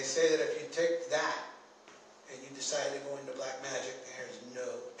spikes, and they say that if you take that and you decide to go into black magic, there's no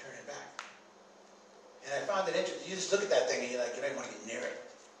turning back. And I found it interesting. You just look at that thing and you don't even want to get near it.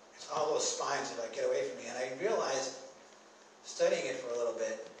 It's all those spines that get away from me. And I realized, studying it for a little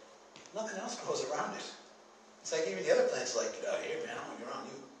bit, nothing else grows around it. It's like even the other plants like, get out of here, man, I don't want to be around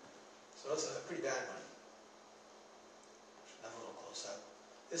you. So it's a pretty bad one. Should have a little close up.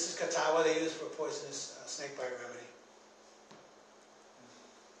 This is katawa they use for a poisonous snake bite remedy.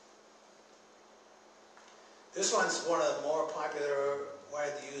 This one's one of the more popular,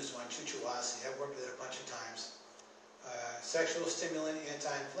 widely used one, chuchuwasi. I've worked with it a bunch of times. Sexual stimulant,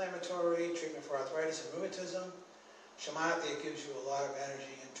 anti-inflammatory, treatment for arthritis and rheumatism. Shamanically, it gives you a lot of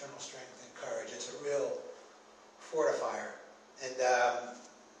energy, internal strength, and courage. It's a real fortifier. And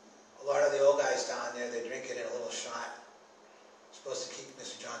a lot of the old guys down there, they drink it in a little shot. It's supposed to keep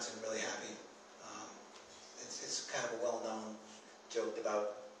Mr. Johnson really happy. It's kind of a well-known joke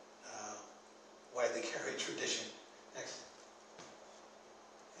about widely carried tradition. Next.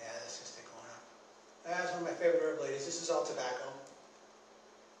 Yeah, that's just it going up. That's one of my favorite herb ladies. This is all tobacco.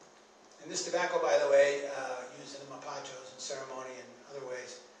 And this tobacco, by the way, used in the mapachos and ceremony and other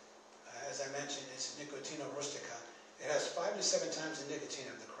ways, as I mentioned, it's Nicotina rustica. It has 5 to 6 7 times the nicotine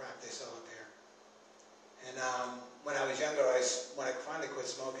of the crap they sell up here. And when I was younger, when I finally quit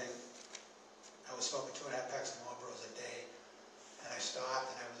smoking, I was smoking 2.5 packs of Marlboros a day. And I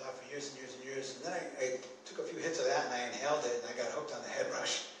stopped, and I was off for years and years and years. And then I took a few hits of that, and I inhaled it, and I got hooked on the head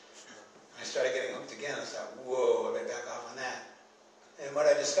rush. And I started getting hooked again. I thought, whoa, I better back off on that. And what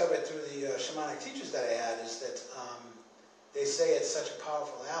I discovered through the shamanic teachers that I had is that they say it's such a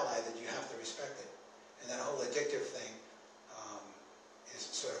powerful ally that you have to respect it. And that whole addictive thing is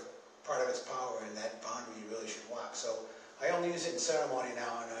sort of part of its power, and that boundary you really should walk. So I only use it in ceremony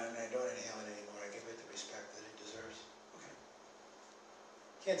now, and I don't inhale it anymore. I give it the respect that it deserves. Okay.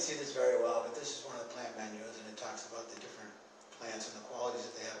 Can't see this very well, but this is one of the plant menus, and it talks about the different plants and the qualities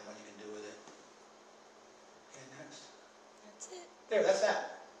that they have and what you can do with it. Okay, next. That's it. There, that's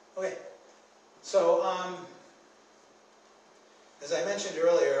that. Okay. So, as I mentioned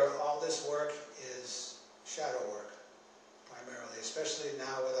earlier, all this work is shadow work, primarily, especially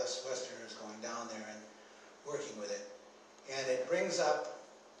now with us Westerners going down there and working with it. And it brings up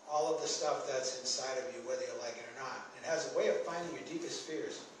all of the stuff that's inside of you, whether you like it or not. It has a way of finding your deepest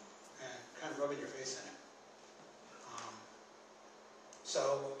fears and kind of rubbing your face in it.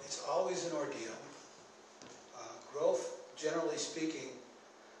 So it's always an ordeal. Growth, generally speaking,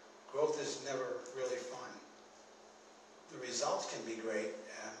 growth is never really fun. The results can be great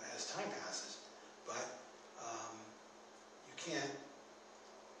as time passes, but you can't,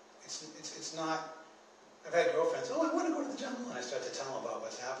 it's not, I've had girlfriends, oh, I want to go to the jungle, and I start to tell them about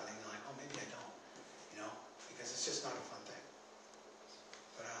what's happening, and they're like, oh, maybe I don't, because it's just not a fun thing.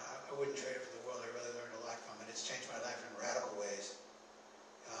 But I wouldn't trade it for the world. I really learned a lot from it. It's changed my life in radical ways.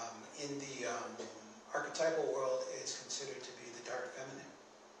 In the archetypal world, it's considered to be the dark feminine.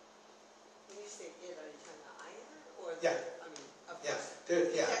 When you say it, are you talking about Aya? Or Yeah. I mean, of Yeah. course,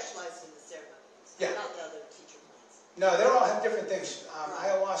 Yeah. contextualized in the ceremonies, Yeah. not the other teacher plants. No, they all have different things.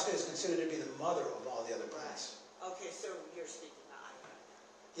 Ayahuasca is considered to be the mother of all the other plants. Okay, so you're speaking about Aya right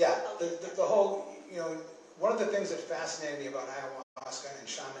now. Yeah, the whole, one of the things that fascinated me about ayahuasca and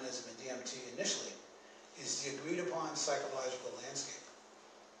shamanism and DMT initially is the agreed upon psychological landscape.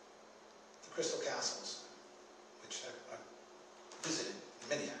 The crystal castles, which I've visited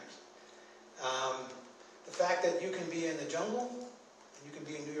many times. The fact that you can be in the jungle and you can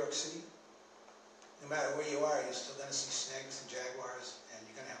be in New York City. No matter where you are, you're still going to see snakes and jaguars, and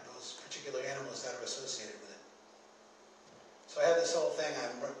you're going to have those particular animals that are associated with it. So I have this whole thing.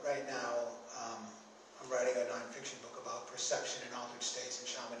 Right now, I'm writing a nonfiction book about perception and altered states and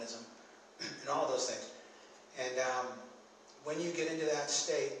shamanism and all those things. And when you get into that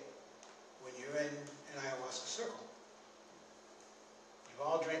state, when you're in an ayahuasca circle, you're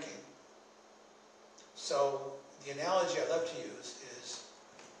all drinking. So the analogy I love to use is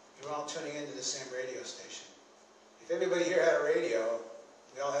you're all tuning into the same radio station. If everybody here had a radio,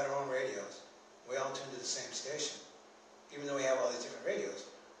 we all had our own radios, we all tuned to the same station. Even though we have all these different radios,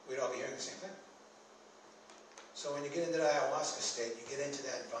 we'd all be hearing the same thing. So when you get into the ayahuasca state, you get into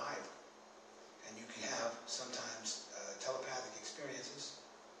that vibe. And you can have sometimes telepathic experiences.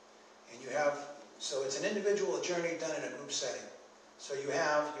 And you have, so it's an individual journey done in a group setting. So you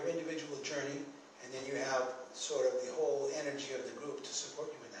have your individual journey, and then you have sort of the whole energy of the group to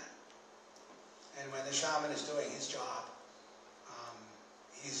support you in that. And when the shaman is doing his job,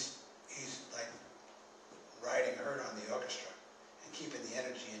 he's like riding herd on the orchestra and keeping the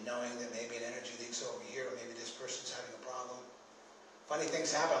energy and knowing that maybe an energy leaks over here, or maybe this person's having a problem. Funny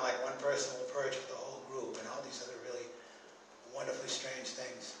things happen, like one person will purge with the whole group, and all these other really wonderfully strange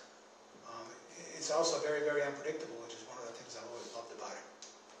things. It's also very, very unpredictable, which is one of the things I've always loved about it,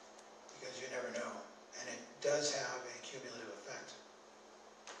 because you never know, and it does have a cumulative effect.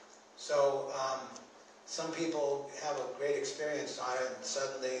 So some people have a great experience on it, and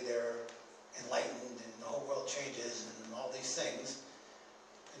suddenly they're enlightened, and the whole world changes, and all these things.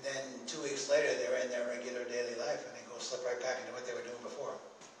 And then 2 weeks later, they're in their regular daily life, and they go slip right back into what they were doing before.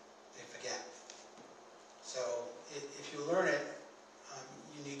 They forget. So if you learn it,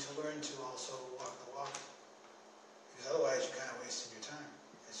 you need to learn to also walk the walk, because otherwise you're kind of wasting your time.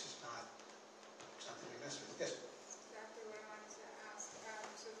 It's just not something we mess with. Yes? Exactly what I wanted to ask.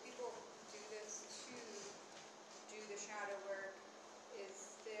 So people do this to do the shadow work.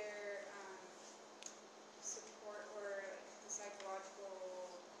 Is there support or the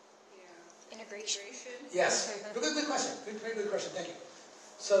psychological, Integration. Yes. Good question. Very good question. Thank you.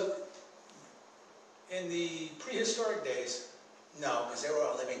 So in the prehistoric days, no, because they were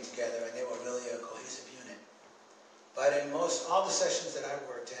all living together and they were really a cohesive unit. But in all the sessions that I've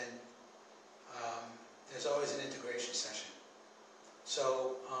worked in, there's always an integration session.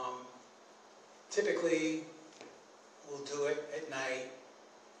 So typically, we'll do it at night,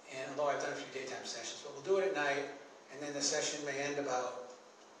 and although I've done a few daytime sessions, but we'll do it at night, and then the session may end about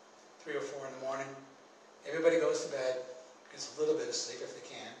 3 or 4 in the morning. Everybody goes to bed, gets a little bit of sleep if they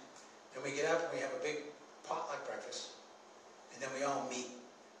can. Then we get up and we have a big potluck breakfast, and then we all meet.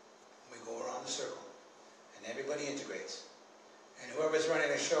 We go around the circle, and everybody integrates. And whoever's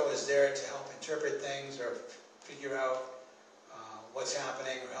running the show is there to help interpret things or figure out what's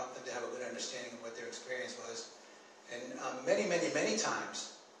happening, or help them to have a good understanding of what their experience was. And many, many, many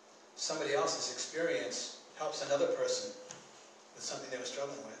times, somebody else's experience helps another person with something they were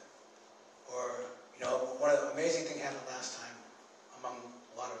struggling with. Or, one of the amazing things happened last time, among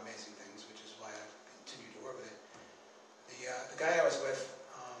a lot of amazing things, which is why I've continued to work with it. The guy I was with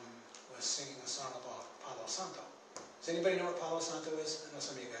was singing a song about Palo Santo. Does anybody know what Palo Santo is? I know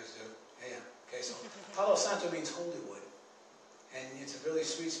some of you guys do. Yeah. Okay, so Palo Santo means holy wood. And it's a really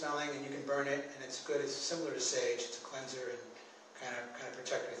sweet smelling, and you can burn it, and it's good. It's similar to sage. It's a cleanser and kind of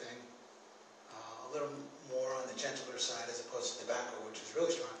protector thing. A little more on the gentler side as opposed to tobacco, which is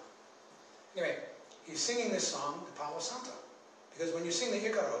really strong. Anyway, he's singing this song, the Palo Santo. Because when you sing the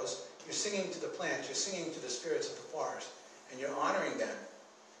Icaros, you're singing to the plants, you're singing to the spirits of the forest, and you're honoring them,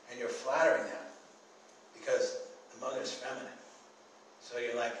 and you're flattering them, because the mother's feminine. So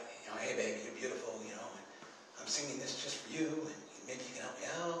you're like, hey baby, you're beautiful, and I'm singing this just for you, and maybe you can help me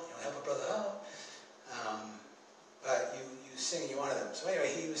out, help a brother out. But you sing, you honor them. So anyway,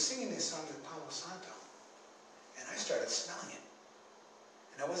 he was singing this song, the Palo Santo, and I started smelling it.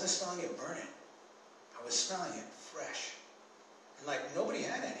 And I wasn't smelling it burning. I was smelling it fresh. And like nobody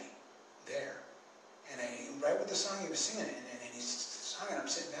had any there. And right with the song he was singing it, and he's singing, I'm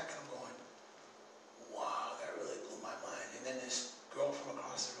sitting back and I'm going, wow, that really blew my mind. And then this girl from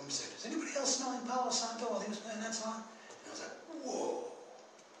across the room said, is anybody else smelling Palo Santo while he was playing that song? And I was like, whoa.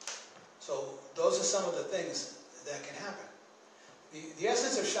 So those are some of the things that can happen. The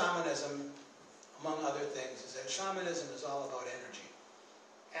essence of shamanism, among other things, is that shamanism is all about energy.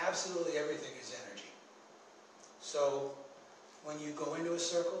 Absolutely everything is energy. So when you go into a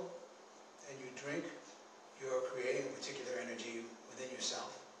circle and you drink, you're creating a particular energy within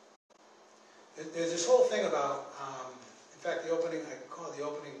yourself. There's this whole thing about, in fact, I call it the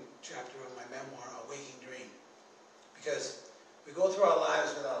opening chapter of my memoir, A Waking Dream. Because we go through our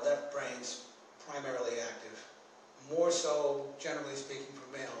lives with our left brains primarily active. More so, generally speaking, for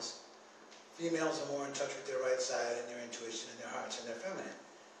males. Females are more in touch with their right side and their intuition and their hearts and their feminine.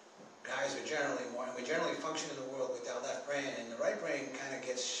 Guys are generally more, and we generally function in the world with our left brain, and the right brain kind of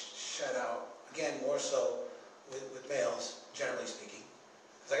gets shut out. Again, more so with males, generally speaking.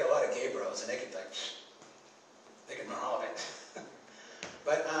 Because I got a lot of gay bros, and they can run all of it.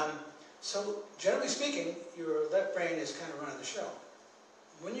 But, so, generally speaking, your left brain is kind of running the show.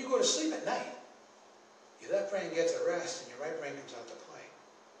 When you go to sleep at night, your left brain gets a rest, and your right brain comes out to play.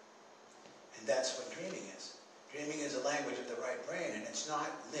 And that's what dreaming is. Dreaming is a language of the right brain, and it's not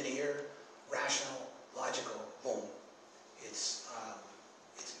linear, rational, logical, boom. It's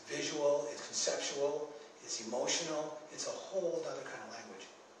visual, it's conceptual, it's emotional, it's a whole other kind of language.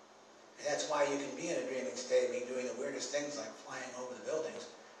 And that's why you can be in a dreaming state, be doing the weirdest things like flying over the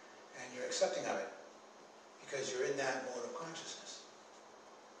buildings, and you're accepting of it, because you're in that mode of consciousness.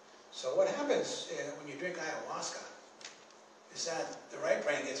 So what happens when you drink ayahuasca is that the right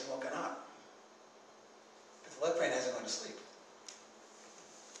brain gets woken up. But the left brain hasn't gone to sleep.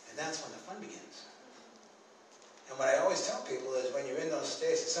 And that's when the fun begins. And what I always tell people is when you're in those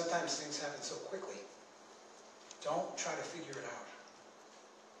states, sometimes things happen so quickly. Don't try to figure it out.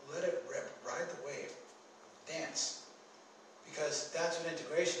 Let it rip. Ride the wave. Dance. Because that's what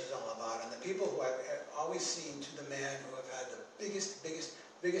integration is all about. And the people who I've always seen to the man who have had the biggest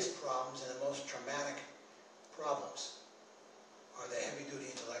problems and the most traumatic problems are the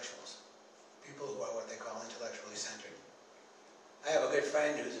heavy-duty intellectuals. People who are what they call intellectually centered. I have a good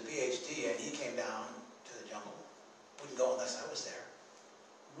friend who's a PhD, and he came down to the jungle. Wouldn't go unless I was there.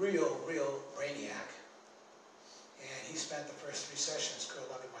 Real brainiac. And he spent the first 3 sessions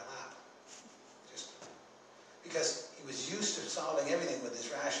curled up in my lap. Just because he was used to solving everything with his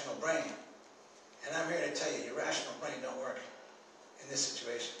rational brain. And I'm here to tell you, your rational brain don't work in this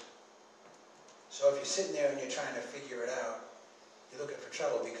situation. So if you're sitting there and you're trying to figure it out, you're looking for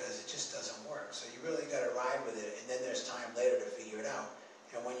trouble because it just doesn't work. So you really got to ride with it, and then there's time later to figure it out.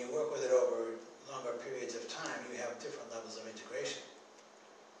 And when you work with it over longer periods of time, you have different levels of integration.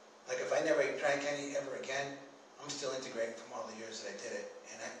 Like if I never drank any ever again, I'm still integrating from all the years that I did it.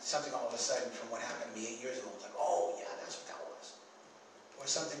 And something all of a sudden from what happened to me 8 years ago was like, oh yeah, that's what that was. Or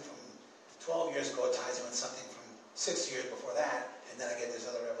something from 12 years ago ties in with something from 6 years before that, and then I get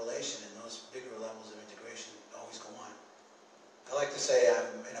this other revelation, and those bigger levels of integration always go on. say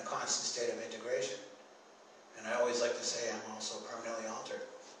I'm in a constant state of integration. And I always like to say I'm also permanently altered.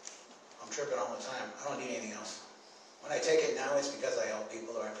 I'm tripping all the time. I don't need anything else. When I take it now, it's because I help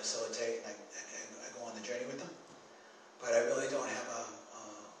people or I facilitate and I go on the journey with them. But I really don't have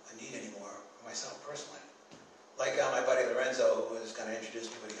a need anymore for myself personally. Like my buddy Lorenzo, who was going to introduce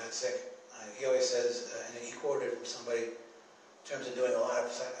me when he got sick, he always says, and he quoted from somebody in terms of doing a lot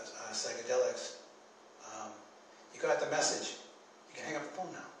of psychedelics, you got the message. You can hang up the phone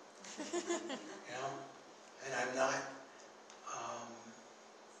now. You know? And I'm not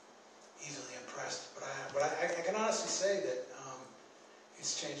easily impressed. But I can honestly say that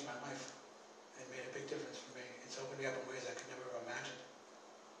it's changed my life. It made a big difference for me. It's opened me up in ways I could never have imagined.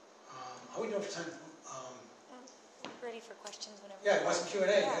 How are we doing for time? Ready for questions whenever. Yeah, it was some Q&A.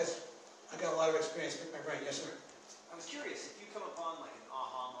 Yeah. Guys, I got a lot of experience. Pick my brain. Yes, sir. I was curious, if you come upon like an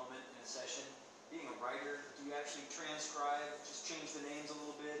aha moment in a session, being a writer, do you actually transcribe, just change the names a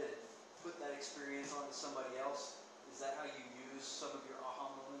little bit and put that experience onto somebody else? Is that how you use some of your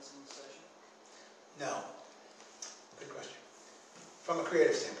aha moments in the session? No. Good question. From a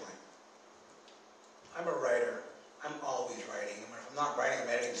creative standpoint, I'm a writer. I'm always writing. And if I'm not writing,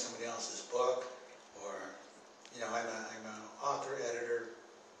 I'm editing somebody else's book, or, you know, I'm an author, editor,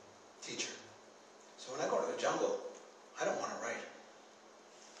 teacher. So when I go to the jungle, I don't want to write.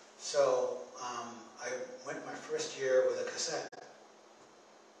 So I went my first year with a cassette.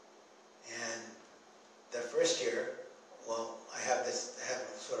 And that first year, well, I have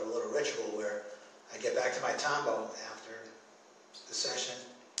sort of a little ritual where I get back to my tambo after the session,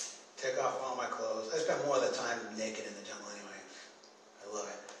 take off all my clothes. I spend more of the time naked in the jungle anyway. I love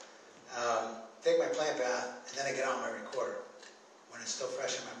it. Take my plant bath, and then I get on my recorder when it's still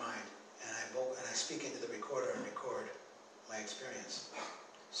fresh in my mind. And I speak into the recorder and record my experience.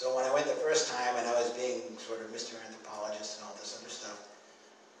 So when I went the first time and I was being sort of Mr. Anthropologist and all this other stuff,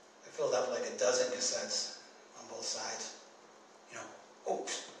 I filled up like a dozen cassettes on both sides. You know, oh,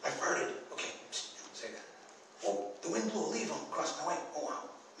 I farted. Okay, don't say that. Oh, the wind blew a leaf across my way. Oh, wow,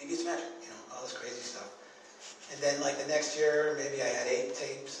 maybe it's magic. You know, all this crazy stuff. And then like the next year, maybe I had 8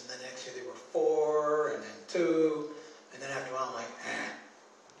 tapes, and the next year there were 4, and then 2, and then after a while I'm like,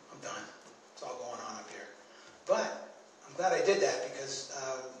 I'm done. It's all going on up here. But I'm glad I did that because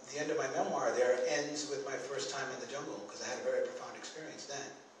the end of my memoir there ends with my first time in the jungle, because I had a very profound experience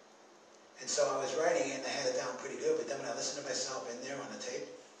then. And so I was writing it and I had it down pretty good, but then when I listened to myself in there on the tape,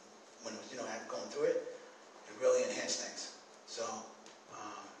 when I'm going through it, it really enhanced things. So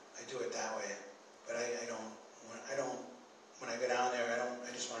I do it that way. But when I go down there,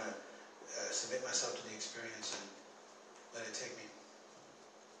 I just want to submit myself to the experience and let it take me.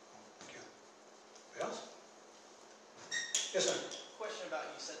 Thank you. Anybody else? Yes, sir. Question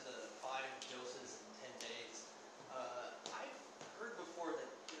about, you said the 5 doses in 10 days. I've heard before that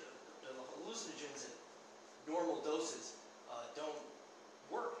the hallucinogens at normal doses don't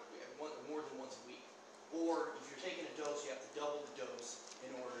work more than once a week. Or if you're taking a dose, you have to double the dose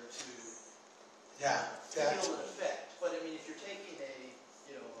in order to feel an effect. But I mean, if you're taking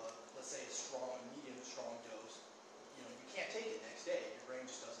let's say a strong, medium strong dose, you can't take it next day. Your brain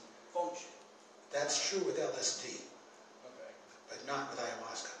just doesn't function. That's true with LSD. Okay. But not with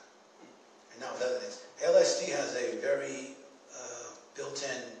ayahuasca, and not with other things. LSD has a very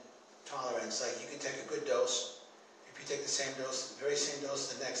built-in tolerance. Like you can take a good dose. If you take the very same dose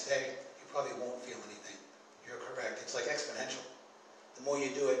the next day, you probably won't feel anything. You're correct. It's like exponential. The more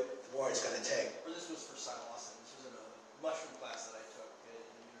you do it, the more it's going to take. Or this was for psilocin. This was in a mushroom class that I took in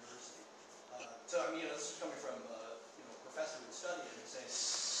university. So I mean, this is coming from a professor who would study it and say.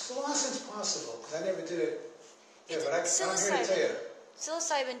 Psilocybe's possible because I never did it. Yeah, but I'm here to tell you.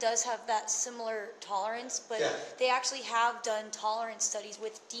 Psilocybin does have that similar tolerance, but they actually have done tolerance studies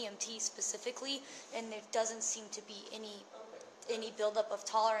with DMT specifically, and there doesn't seem to be any buildup of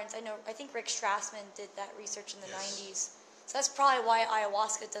tolerance. I think Rick Strassman did that research in the 90s. So that's probably why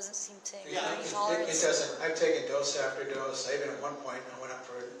ayahuasca doesn't seem to include any tolerance. It doesn't. I've taken dose after dose. Even at one point, I went up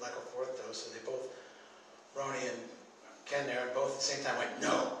for like a 4th dose, and they both, Ronnie and Ken there, both at the same time went,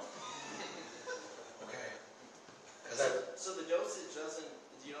 no. Okay. So the dosage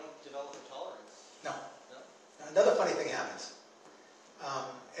you don't develop a tolerance? No. Another funny thing happens.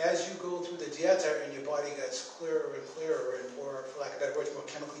 As you go through the dieta and your body gets clearer and clearer and more, for lack of better words, more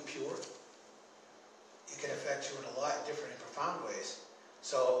chemically pure, it can affect you in a lot of different and profound ways.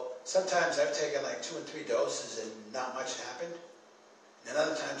 So sometimes I've taken like 2 and 3 doses and not much happened. And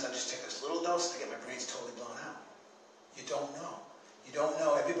other times I just take this little dose and I get my brains totally blown out. You don't know. You don't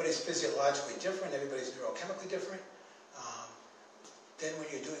know. Everybody's physiologically different. Everybody's neurochemically different. Then when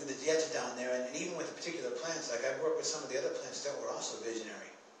you're doing the dieta down there, and even with the particular plants plants. Like I've worked with some of the other plants that were also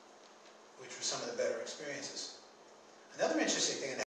visionary, which were some of the better experiences. Another interesting thing